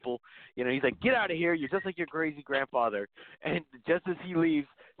killing people. He's like, get out of here. You're just like your crazy grandfather. And just as he leaves,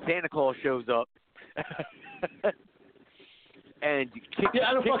 Santa Claus shows up. And kicks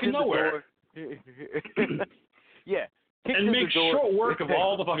out of fucking nowhere. Yeah. And makes short work of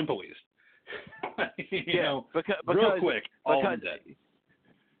all the fucking police. Because real quick, all dead.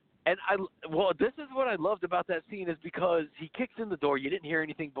 And this is what I loved about that scene is because he kicks in the door. You didn't hear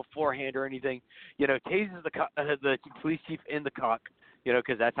anything beforehand or anything. Tases the police chief in the cock.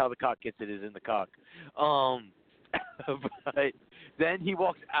 Because that's how the cock gets it, is in the cock. But then he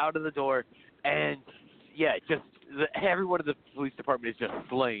walks out of the door, and everyone in the police department is just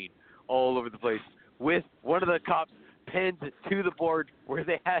slain all over the place with one of the cops pinned to the board where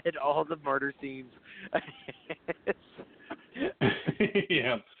they had all the murder scenes.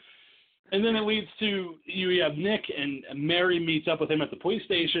 Yeah. And then it leads to, you have Nick and Mary meets up with him at the police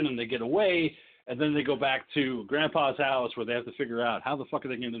station and they get away. And then they go back to Grandpa's house where they have to figure out how the fuck are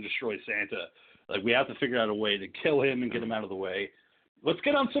they going to destroy Santa. Like, we have to figure out a way to kill him and get him out of the way. Let's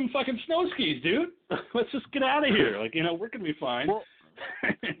get on some fucking snow skis, dude. Let's just get out of here. Like, we're going to be fine. Well,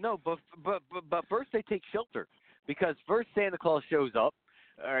 no, but first they take shelter. Because first Santa Claus shows up.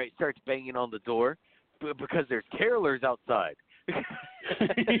 all right, starts banging on the door because there's carolers outside.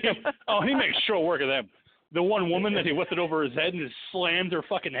 Oh, he makes short work of them. The one woman that he lifted over his head and just slammed her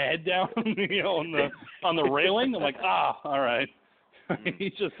fucking head down, on the railing. I'm like, all right.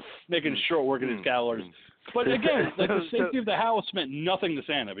 He's just making short work of his carolers. But again, like the safety of the house meant nothing to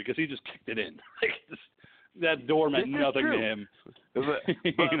Santa because he just kicked it in. Like that door meant nothing to him.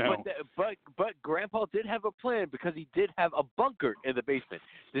 But Grandpa did have a plan because he did have a bunker in the basement.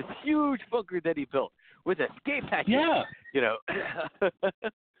 This huge bunker that he built with escape hatches. Yeah.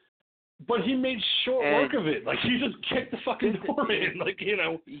 But he made short work of it. Like he just kicked the fucking door in. Like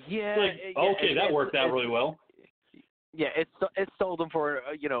Yeah. Like okay, that worked out really well. Yeah, it sold him for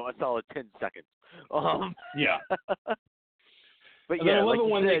a solid 10 seconds. Yeah. But and yeah, then I love like it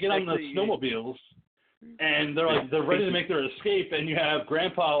when said, they get on the snowmobiles and they're ready to make their escape, and you have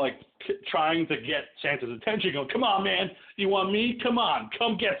Grandpa like trying to get Santa's attention. Going, come on, man, you want me? Come on,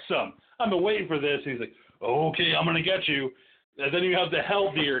 come get some. I've been waiting for this. And he's like, okay, I'm gonna get you. And then you have the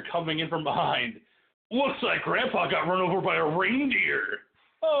hell deer coming in from behind. Looks like Grandpa got run over by a reindeer.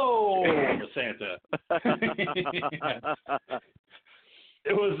 Oh, Santa.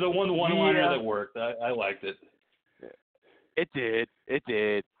 It was the one-liner that worked. I liked it. It did.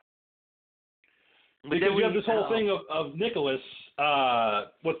 Because you have this whole thing of Nicholas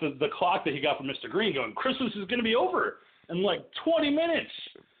with the clock that he got from Mr. Green going, Christmas is going to be over in like 20 minutes.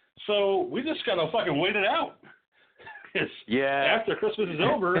 So we just got to fucking wait it out. After Christmas is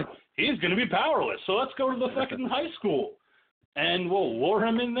over, he's going to be powerless. So let's go to the fucking high school. And we'll lure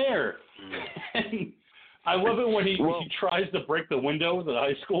him in there. And I love it when he tries to break the window of the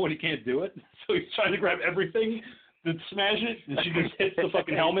high school and he can't do it. So he's trying to grab everything to smash it, and she just hits the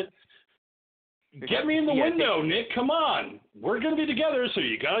fucking helmet. Get me in the window, Nick. Come on. We're going to be together, so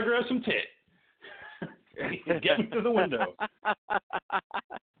you got to grab some tit. Get me to the window.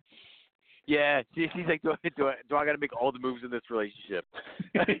 Yeah, she's like, do I got to make all the moves in this relationship?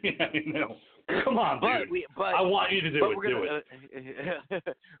 Yeah, I know. Come on, dude. I want you to do it.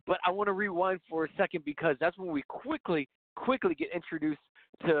 But I want to rewind for a second because that's when we quickly get introduced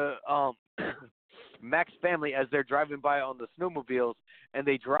to Mac's family as they're driving by on the snowmobiles, and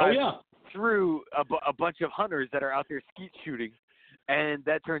they drive through a bunch of hunters that are out there skeet shooting, and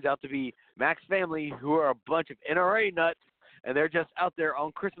that turns out to be Mac's family, who are a bunch of NRA nuts, and they're just out there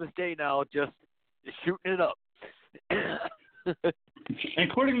on Christmas Day now, just shooting it up.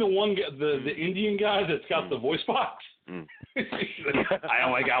 Including the Indian guy that's got the voice box. I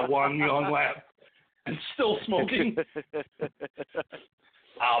only got one young left and still smoking.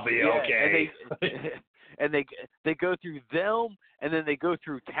 I'll be okay. And they go through them, and then they go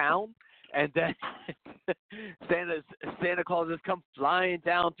through town, and then Santa Claus has come flying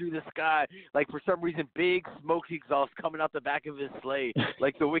down through the sky, like for some reason big smoke exhaust coming out the back of his sleigh,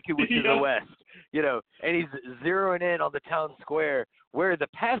 like the Wicked Witch of the West, and he's zeroing in on the town square where the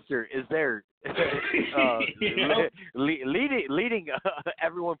pastor is there, leading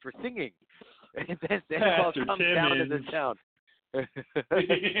everyone for singing, and then Santa Claus comes down into the town.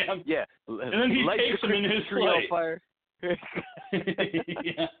 Yeah, and then he takes him in his sleigh. Fire.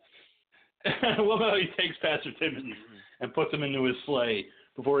 Yeah. I love how he takes Pastor Timmons and puts him into his sleigh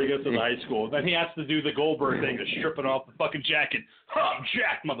before he goes to the high school. Then he has to do the Goldberg thing of stripping off the fucking jacket. I'm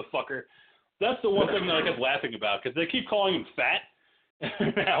Jack, motherfucker. That's the one thing that I kept laughing about because they keep calling him fat.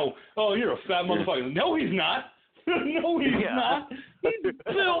 Now, oh, you're a fat motherfucker. No, he's not. No, he's not. He's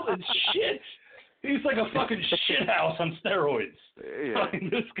built as shit. He's like a fucking shit house on steroids. Yeah. I mean,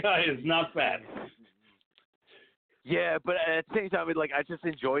 this guy is not fat. Yeah, but at the same time, I just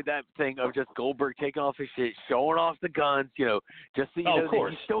enjoyed that thing of just Goldberg taking off his shit, showing off the guns, just so you know that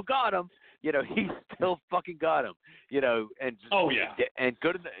he still got him. He still fucking got him. And and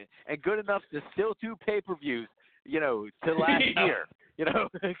good enough to still do pay-per-views, to last year.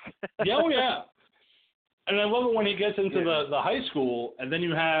 Yeah. And I love it when he gets into the high school, and then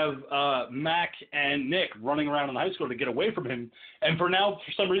you have Mac and Nick running around in the high school to get away from him. And for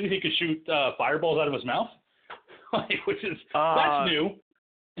some reason, he could shoot fireballs out of his mouth. Which is that's new.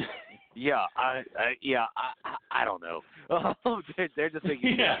 Yeah, I don't know. They're just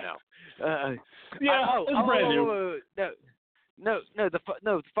thinking now. It's brand new.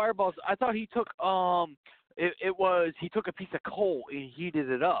 The fireballs. I thought he took he took a piece of coal and heated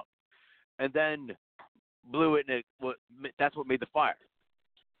it up, and then blew it, and that's what made the fire.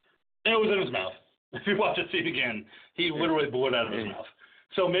 It was in his mouth. If you watch the scene again, he literally blew it out of his mouth.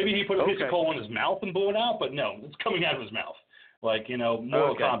 So maybe he put a piece of coal in his mouth and blew it out, but no, it's coming out of his mouth, like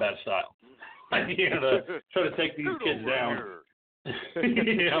Mortal Kombat style. To try to take these kids down.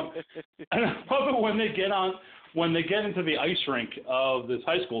 And I love it when they get on when they get into the ice rink of this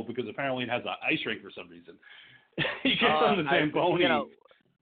high school, because apparently it has an ice rink for some reason, he gets on the Zamboni.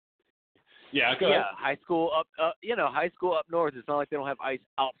 Yeah, go ahead. High school up north. It's not like they don't have ice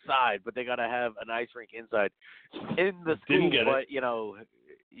outside, but they gotta have an ice rink inside in the school. Didn't get but it.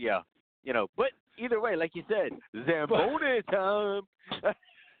 But either way, like you said, Zamboni time.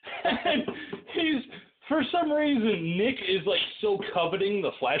 And he's, for some reason, Nick is like so coveting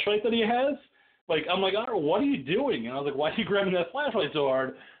the flashlight that he has. Like, I'm like, Otter, what are you doing? And I was like, why are you grabbing that flashlight so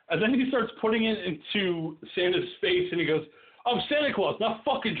hard? And then he starts putting it into Santa's face, and he goes, I'm Santa Claus, not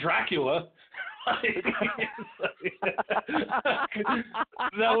fucking Dracula.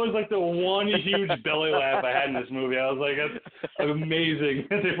 That was like the one huge belly laugh I had in this movie. I was like, that's amazing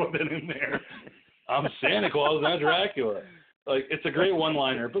that they put that in there. I'm Santa Claus, not Dracula. Like, it's a great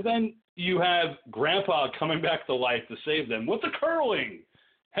one-liner. But then you have Grandpa coming back to life to save them with the curling.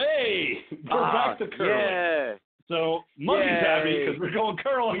 Hey, we're back to curling. Yeah. So Monkey's happy because we're going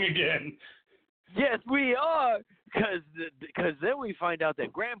curling again. Yes, we are. Because then we find out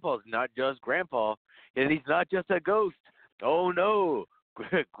that Grandpa's not just Grandpa, and he's not just a ghost. Oh, no.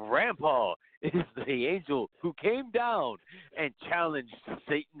 Grandpa is the angel who came down and challenged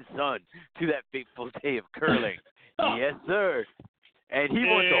Satan's son to that fateful day of curling. Yes, sir. And he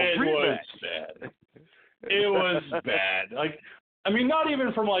wants a rematch. It was bad. Like, I mean, not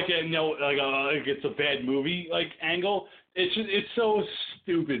even from like it's a bad movie like angle. It's so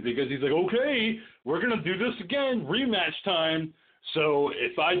stupid because he's like, okay, we're gonna do this again, rematch time. So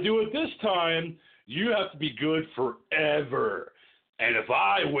if I do it this time, you have to be good forever. And if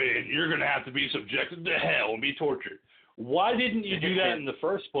I win, you're gonna have to be subjected to hell and be tortured. Why didn't you do that in the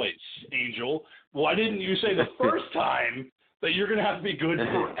first place, Angel? Why didn't you say the first time that you're gonna have to be good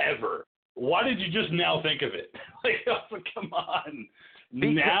forever? Why did you just now think of it? Like, come on.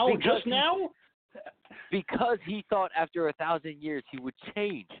 Just now? Because he thought after 1,000 years he would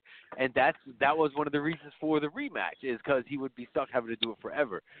change, and that was one of the reasons for the rematch, is because he would be stuck having to do it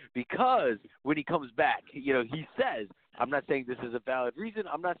forever. Because when he comes back, he says, I'm not saying this is a valid reason.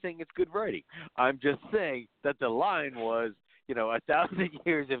 I'm not saying it's good writing. I'm just saying that the line was, 1,000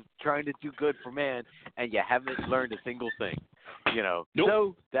 years of trying to do good for man, and you haven't learned a single thing.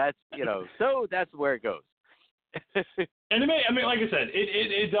 Nope. So that's where it goes. And like I said,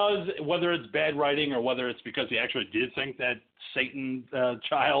 it does, whether it's bad writing or whether it's because he actually did think that Satan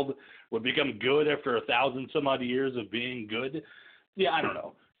child would become good after 1,000 some odd years of being good. Yeah, I don't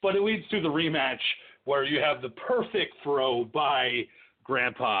know. But it leads to the rematch where you have the perfect throw by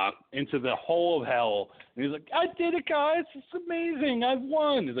Grandpa into the hole of hell. And he's like, I did it, guys. It's amazing. I've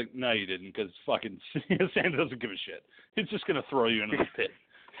won. He's like, no, you didn't, because fucking Santa doesn't give a shit. He's just going to throw you into the pit.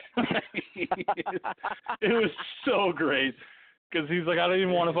 It was so great because he's like, I don't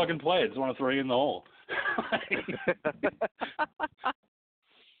even want to fucking play. I just want to throw you in the hole.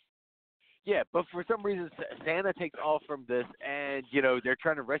 Yeah, but for some reason Santa takes off from this, and they're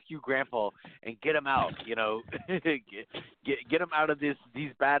trying to rescue Grandpa and get him out. Get him out of these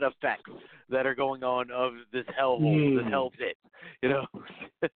bad effects that are going on of this hellhole, this hell pit.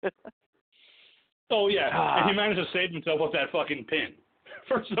 Oh yeah, and he managed to save himself with that fucking pin.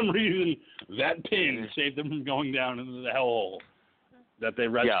 For some reason, that pin saved him from going down into the hellhole that they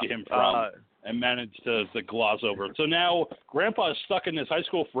rescued him from and managed to gloss over it. So now Grandpa's stuck in this high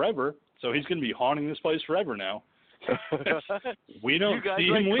school forever, so he's going to be haunting this place forever now. We don't see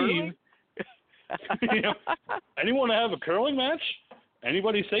him leave. Anyone have a curling match?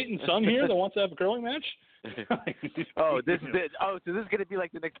 Anybody Satan's son here that wants to have a curling match? So this is gonna be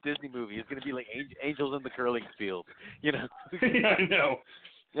like the next Disney movie. It's gonna be like Angels in the Curling Field. Yeah, I know.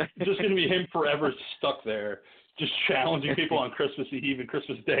 Just gonna be him forever stuck there, just challenging people on Christmas Eve and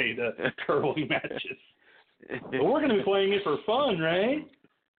Christmas Day to curling matches. But we're gonna be playing it for fun, right?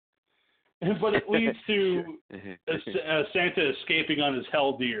 But it leads to Santa escaping on his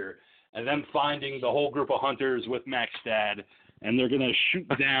hell deer, and then finding the whole group of hunters with Mac's dad, and they're gonna shoot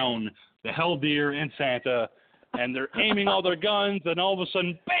down the hell deer and Santa, and they're aiming all their guns, and all of a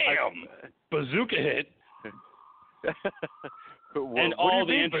sudden, bam! Bazooka hit. And all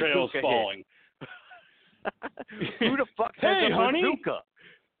the entrails falling. Who the fuck has a bazooka?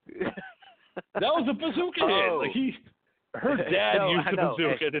 That was a bazooka hit. Like her dad used the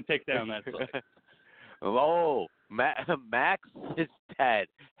bazooka to take down that site. Oh, Max, his dad,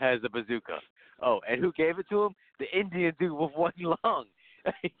 has a bazooka. Oh, and who gave it to him? The Indian dude with one lung.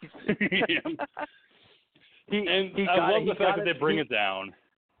 I love the fact that they bring it down.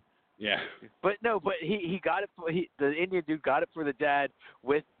 Yeah. But he got it. The Indian dude got it for the dad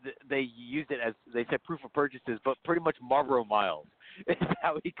they used it as, they said, proof of purchases, but pretty much Marlboro Miles is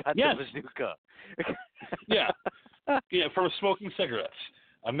how he got the bazooka. Yeah. Yeah, from smoking cigarettes.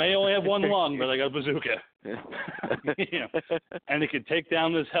 I may only have one lung, but I got a bazooka. And it can take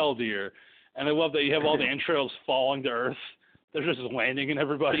down this hell deer. And I love that you have all the entrails falling to earth. They're just landing in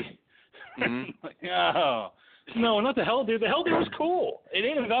everybody. Mm-hmm. Like, oh. No, not the hell deer. The hell deer was cool. It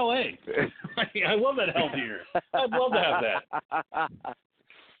ain't a valet. I love that hell deer. I'd love to have that.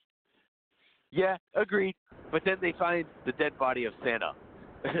 Yeah, agreed. But then they find the dead body of Santa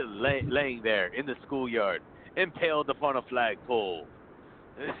laying there in the schoolyard, impaled upon a flagpole.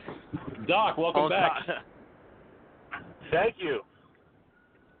 Doc, welcome back. Thank you.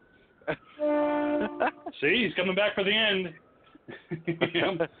 See, he's coming back for the end.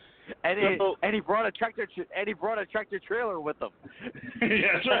 And he brought a tractor trailer with him.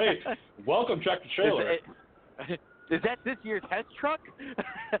 Yeah, that's right. Welcome, tractor trailer. Is that this year's test truck?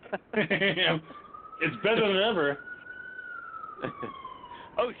 It's better than ever.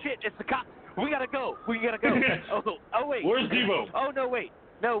 Oh shit! It's the cops. We gotta go. Oh wait. Where's Devo? Oh no wait.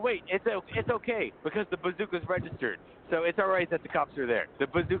 It's okay because the bazooka's registered, so it's all right that the cops are there. The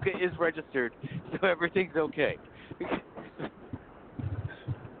bazooka is registered, so everything's okay.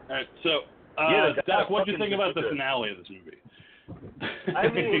 All right, so Doc, what do you think about the finale of this movie? I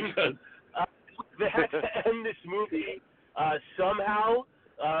mean, they had to end this movie somehow.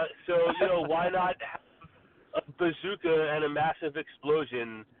 So why not have a bazooka and a massive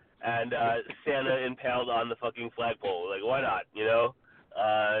explosion and Santa impaled on the fucking flagpole? Like, why not?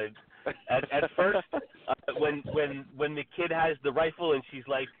 At first, when the kid has the rifle and she's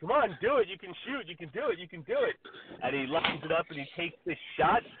like, "Come on, do it! You can shoot! You can do it! You can do it!" and he lines it up and he takes this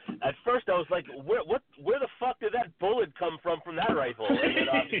shot. At first, I was like, "Where the fuck did that bullet come from that rifle?" And then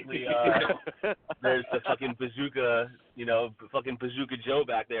obviously, there's the fucking bazooka, fucking Bazooka Joe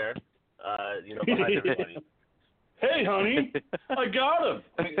back there, behind everybody. Hey, honey, I got him.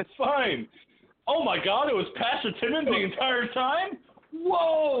 It's fine. Oh my God, it was Pastor Timmons the entire time?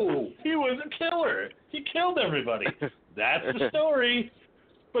 Whoa! He was a killer. He killed everybody. That's the story.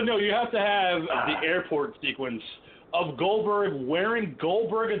 But no, you have to have the airport sequence of Goldberg wearing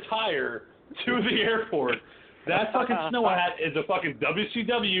Goldberg attire to the airport. That fucking snow hat is a fucking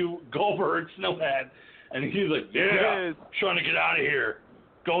WCW Goldberg snow hat. And he's like, yeah, trying to get out of here.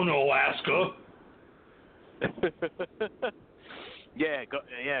 Going to Alaska.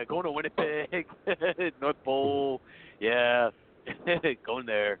 Going to Winnipeg, North Pole, going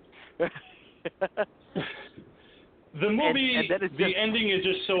there. The movie, and the ending is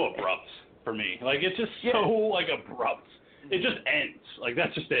just so abrupt for me. Like, it's just so, abrupt. It just ends. Like,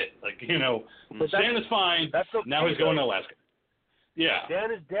 that's just it. Like, Santa's fine. Now he's going to Alaska. Yeah.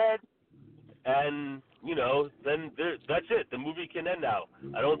 Santa's dead, and, then that's it. The movie can end now.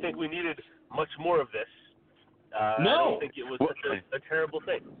 I don't think we needed much more of this. No. I don't think it was such a terrible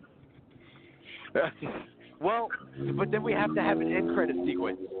thing. Well, but then we have to have an end credit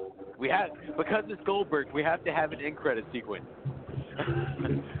sequence. Because it's Goldberg, we have to have an end credit sequence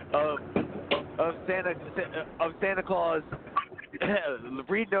of Santa Claus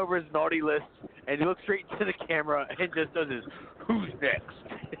reading over his naughty list, and he looks straight into the camera and just does his "Who's next?"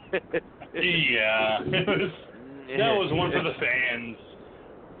 Yeah, that was one for the fans.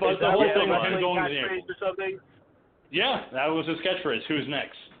 But the whole thing with him going to the airport. Or something? Yeah, that was his catchphrase. Who's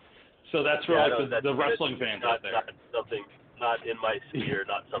next? So that's for the wrestling fans out there. Not in my sphere,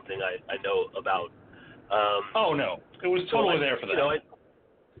 not something I know about. Oh no, it was totally there for that.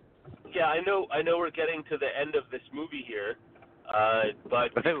 I know we're getting to the end of this movie here,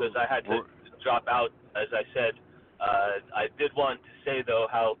 but because I had to drop out, as I said, I did want to say though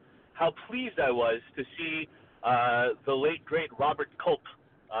how pleased I was to see the late great Robert Culp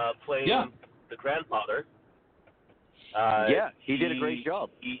playing the grandfather. He did a great job.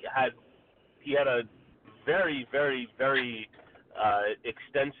 He had a very, very, very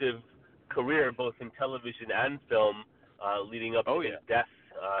extensive career, both in television and film, leading up to his death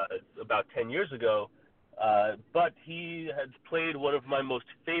about 10 years ago. But he had played one of my most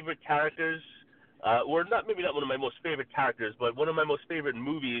favorite characters, or maybe not one of my most favorite characters, but one of my most favorite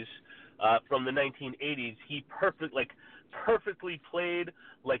movies from the 1980s. He perfectly played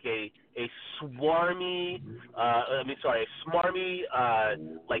like a smarmy,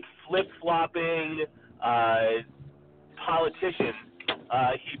 like flip-flopping politician.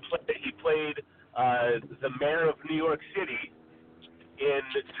 He played the mayor of New York City in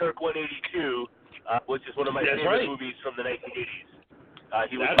Turk 182, which is one of my favorite movies from the 1980s.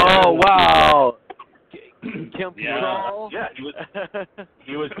 Wow! Kim Control. Yeah,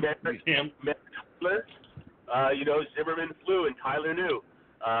 he was Mayor Tyler. Zimmerman flew and Tyler knew.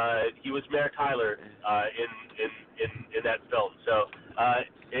 He was Mayor Tyler in that film. So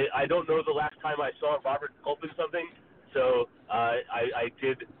I don't know the last time I saw Robert open something, so I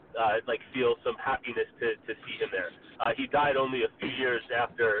did feel some happiness to see him there. He died only a few years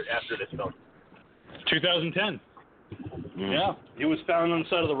after this film. 2010. Yeah, he was found on the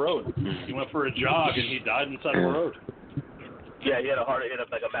side of the road. He went for a jog and he died on the side of the road. Yeah, he had a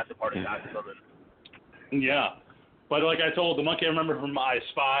massive heart attack or something. Yeah, but like I told the monkey, I remember from I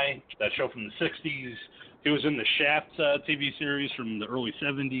Spy, that show from the 60s. He was in the Shaft TV series from the early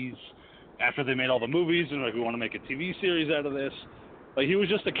 70s. After they made all the movies and we want to make a TV series out of this. Like, he was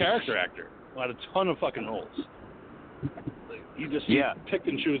just a character actor. He had a ton of fucking roles. He just picked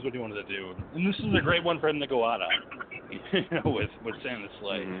and chose what he wanted to do. And this is a great one for him to go out on, with Santa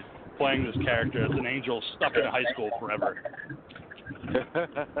Slay, playing this character as an angel stuck in a high school forever.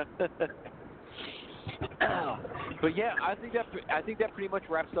 But yeah, I think that pretty much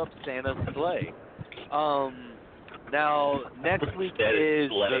wraps up Santa's Slay. Now next week is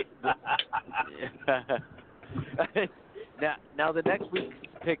now the next week's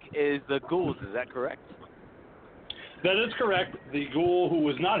pick is the ghouls. Is that correct? That is correct. The ghoul who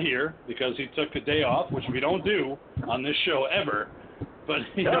was not here because he took a day off, which we don't do on this show ever, but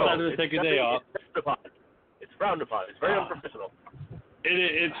he decided to take a day off. It's frowned upon. It's very unprofessional.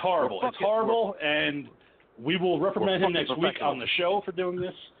 It's horrible. It's horrible, and we will reprimand him next week on the show for doing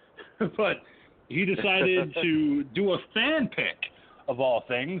this. But he decided to do a fan pick of all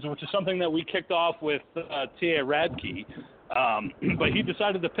things, which is something that we kicked off with T.A. Radke. But he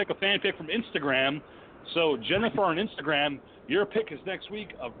decided to pick a fan pick from Instagram. So, Jennifer on Instagram, your pick is next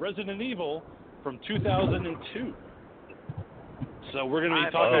week of Resident Evil from 2002. So we're going to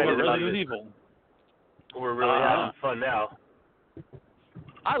be talking about Resident Evil. We're really having fun now.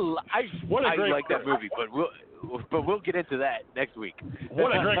 I like that movie, but we'll get into that next week.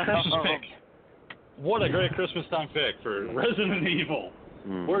 What a great Christmas pick! What a great Christmas time pick for Resident Evil.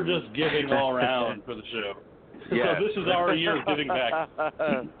 We're just giving all around for the show. Yeah. So this is our year of giving back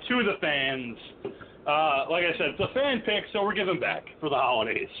to the fans. Like I said, it's a fan pick, so we're giving back for the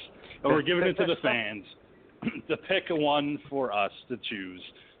holidays. And we're giving it to the fans to pick one for us to choose.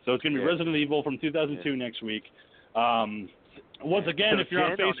 So it's going to be Resident Evil from 2002 next week. Once again, if you're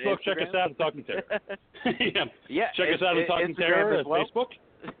on Facebook, check us out at Talking Terror. Check us out at Talking Terror at Facebook.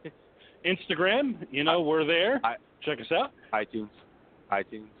 Instagram, we're there. Check us out. iTunes.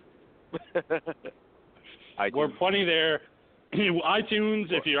 We're plenty there.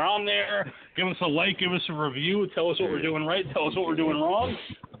 iTunes, if you're on there, give us a like, give us a review, tell us what we're doing right, tell us what we're doing wrong,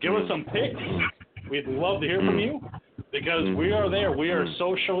 give us some picks. We'd love to hear from you because we are there. We are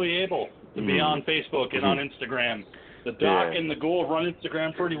socially able to be on Facebook and on Instagram. The Doc and the Ghoul run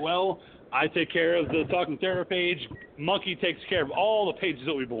Instagram pretty well. I take care of the Talking Terror page. Monkey takes care of all the pages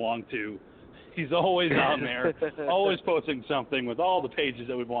that we belong to. He's always on there, always posting something with all the pages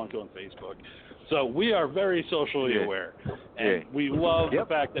that we belong to on Facebook. So we are very socially aware. And we love the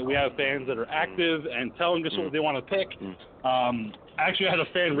fact that we have fans that are active and telling us what they want to pick. Actually, I had a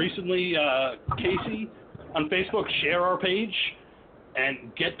fan recently, Casey, on Facebook, share our page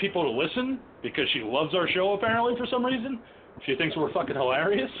and get people to listen because she loves our show, apparently, for some reason. She thinks we're fucking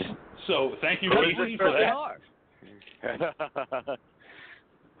hilarious. So thank you, Casey, for that.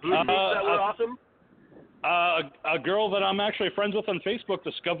 Who thinks that we're awesome? A girl that I'm actually friends with on Facebook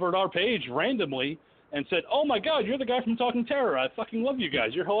discovered our page randomly and said, "Oh my God, you're the guy from Talking Terror. I fucking love you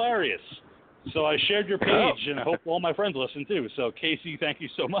guys. You're hilarious." So I shared your page, and I hope all my friends listen too. So Casey, thank you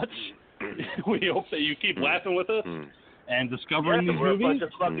so much. We hope that you keep laughing with us and discovering these we're movies. We're a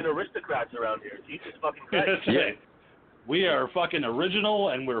bunch of fucking aristocrats around here. Jesus fucking Christ. We are fucking original,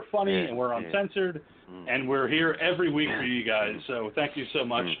 and we're funny, and we're uncensored, and we're here every week for you guys. So thank you so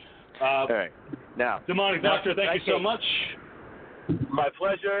much. All right. Now, Demonic Doctor, thank you so much. My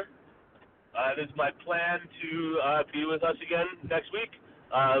pleasure. It is my plan to be with us again next week.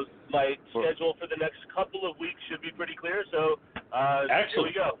 My schedule for the next couple of weeks should be pretty clear, so here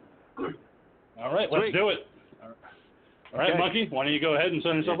we go. All right, let's do it. All right, Monkey, why don't you go ahead and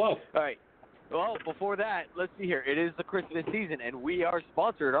send yourself off? All right. Well, before that, let's see here. It is the Christmas season, and we are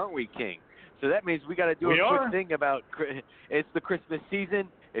sponsored, aren't we, King? So that means we got to do a quick thing about it's the Christmas season.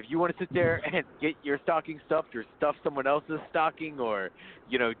 If you want to sit there and get your stocking stuffed or stuff someone else's stocking or,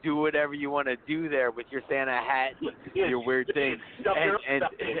 do whatever you want to do there with your Santa hat, your weird thing.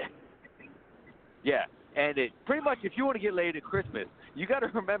 And it pretty much, if you want to get laid at Christmas, you got to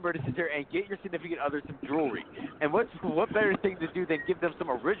remember to sit there and get your significant other some jewelry. And what better thing to do than give them some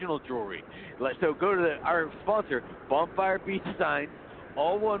original jewelry? So go to our sponsor, Bonfire Beach Designs,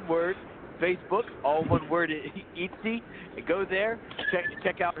 all one word, Facebook, all one word, Etsy. Go there,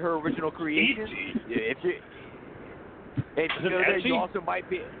 check out her original creations. If you go there, you also might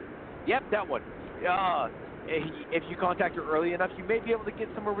be. Yep, that one. If you contact her early enough, you may be able to get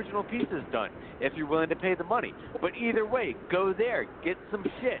some original pieces done if you're willing to pay the money. But either way, go there, get some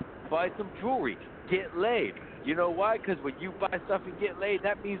shit, buy some jewelry, get laid. You know why? Because when you buy stuff and get laid,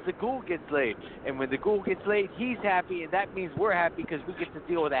 that means the ghoul gets laid. And when the ghoul gets laid, he's happy, and that means we're happy because we get to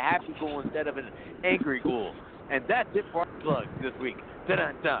deal with a happy ghoul instead of an angry ghoul. And that's it for our plug this week.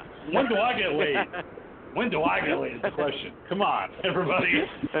 Dun-dun-dun. When do I get laid? When do I get laid is the question. Come on, everybody.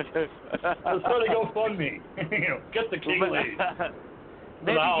 Let's try to GoFundMe. Get the king laid.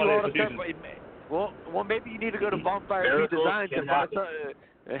 Maybe you ought to start, well, maybe you need to go to Bonfire P Designs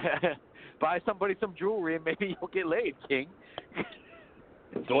and buy somebody some jewelry, and maybe you'll get laid, King.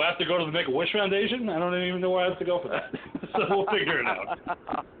 Do I have to go to the Make-A-Wish Foundation? I don't even know where I have to go for that. So we'll figure it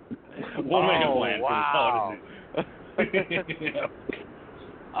out. We'll make a plan wow. for the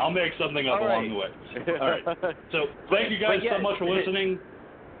I'll make something up along the way. All right. So thank you guys so much for listening.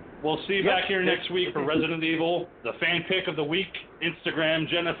 We'll see you back here next week for Resident Evil, the fan pick of the week, Instagram,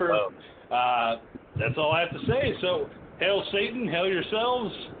 Jennifer. That's all I have to say. So hail Satan, hail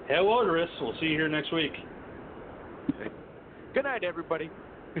yourselves, hail Odorous. We'll see you here next week. Good night, everybody.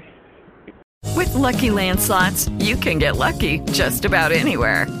 With Lucky Land Slots, you can get lucky just about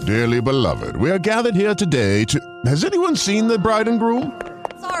anywhere. Dearly beloved, we are gathered here today to... Has anyone seen the bride and groom?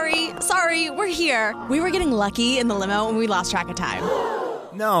 Sorry, we're here. We were getting lucky in the limo and we lost track of time.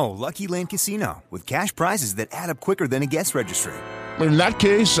 No, Lucky Land Casino, with cash prizes that add up quicker than a guest registry. In that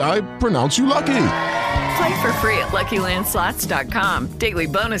case, I pronounce you lucky. Play for free at LuckyLandSlots.com. Daily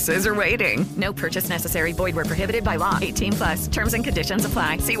bonuses are waiting. No purchase necessary. Void where prohibited by law. 18+. Terms and conditions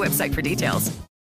apply. See website for details.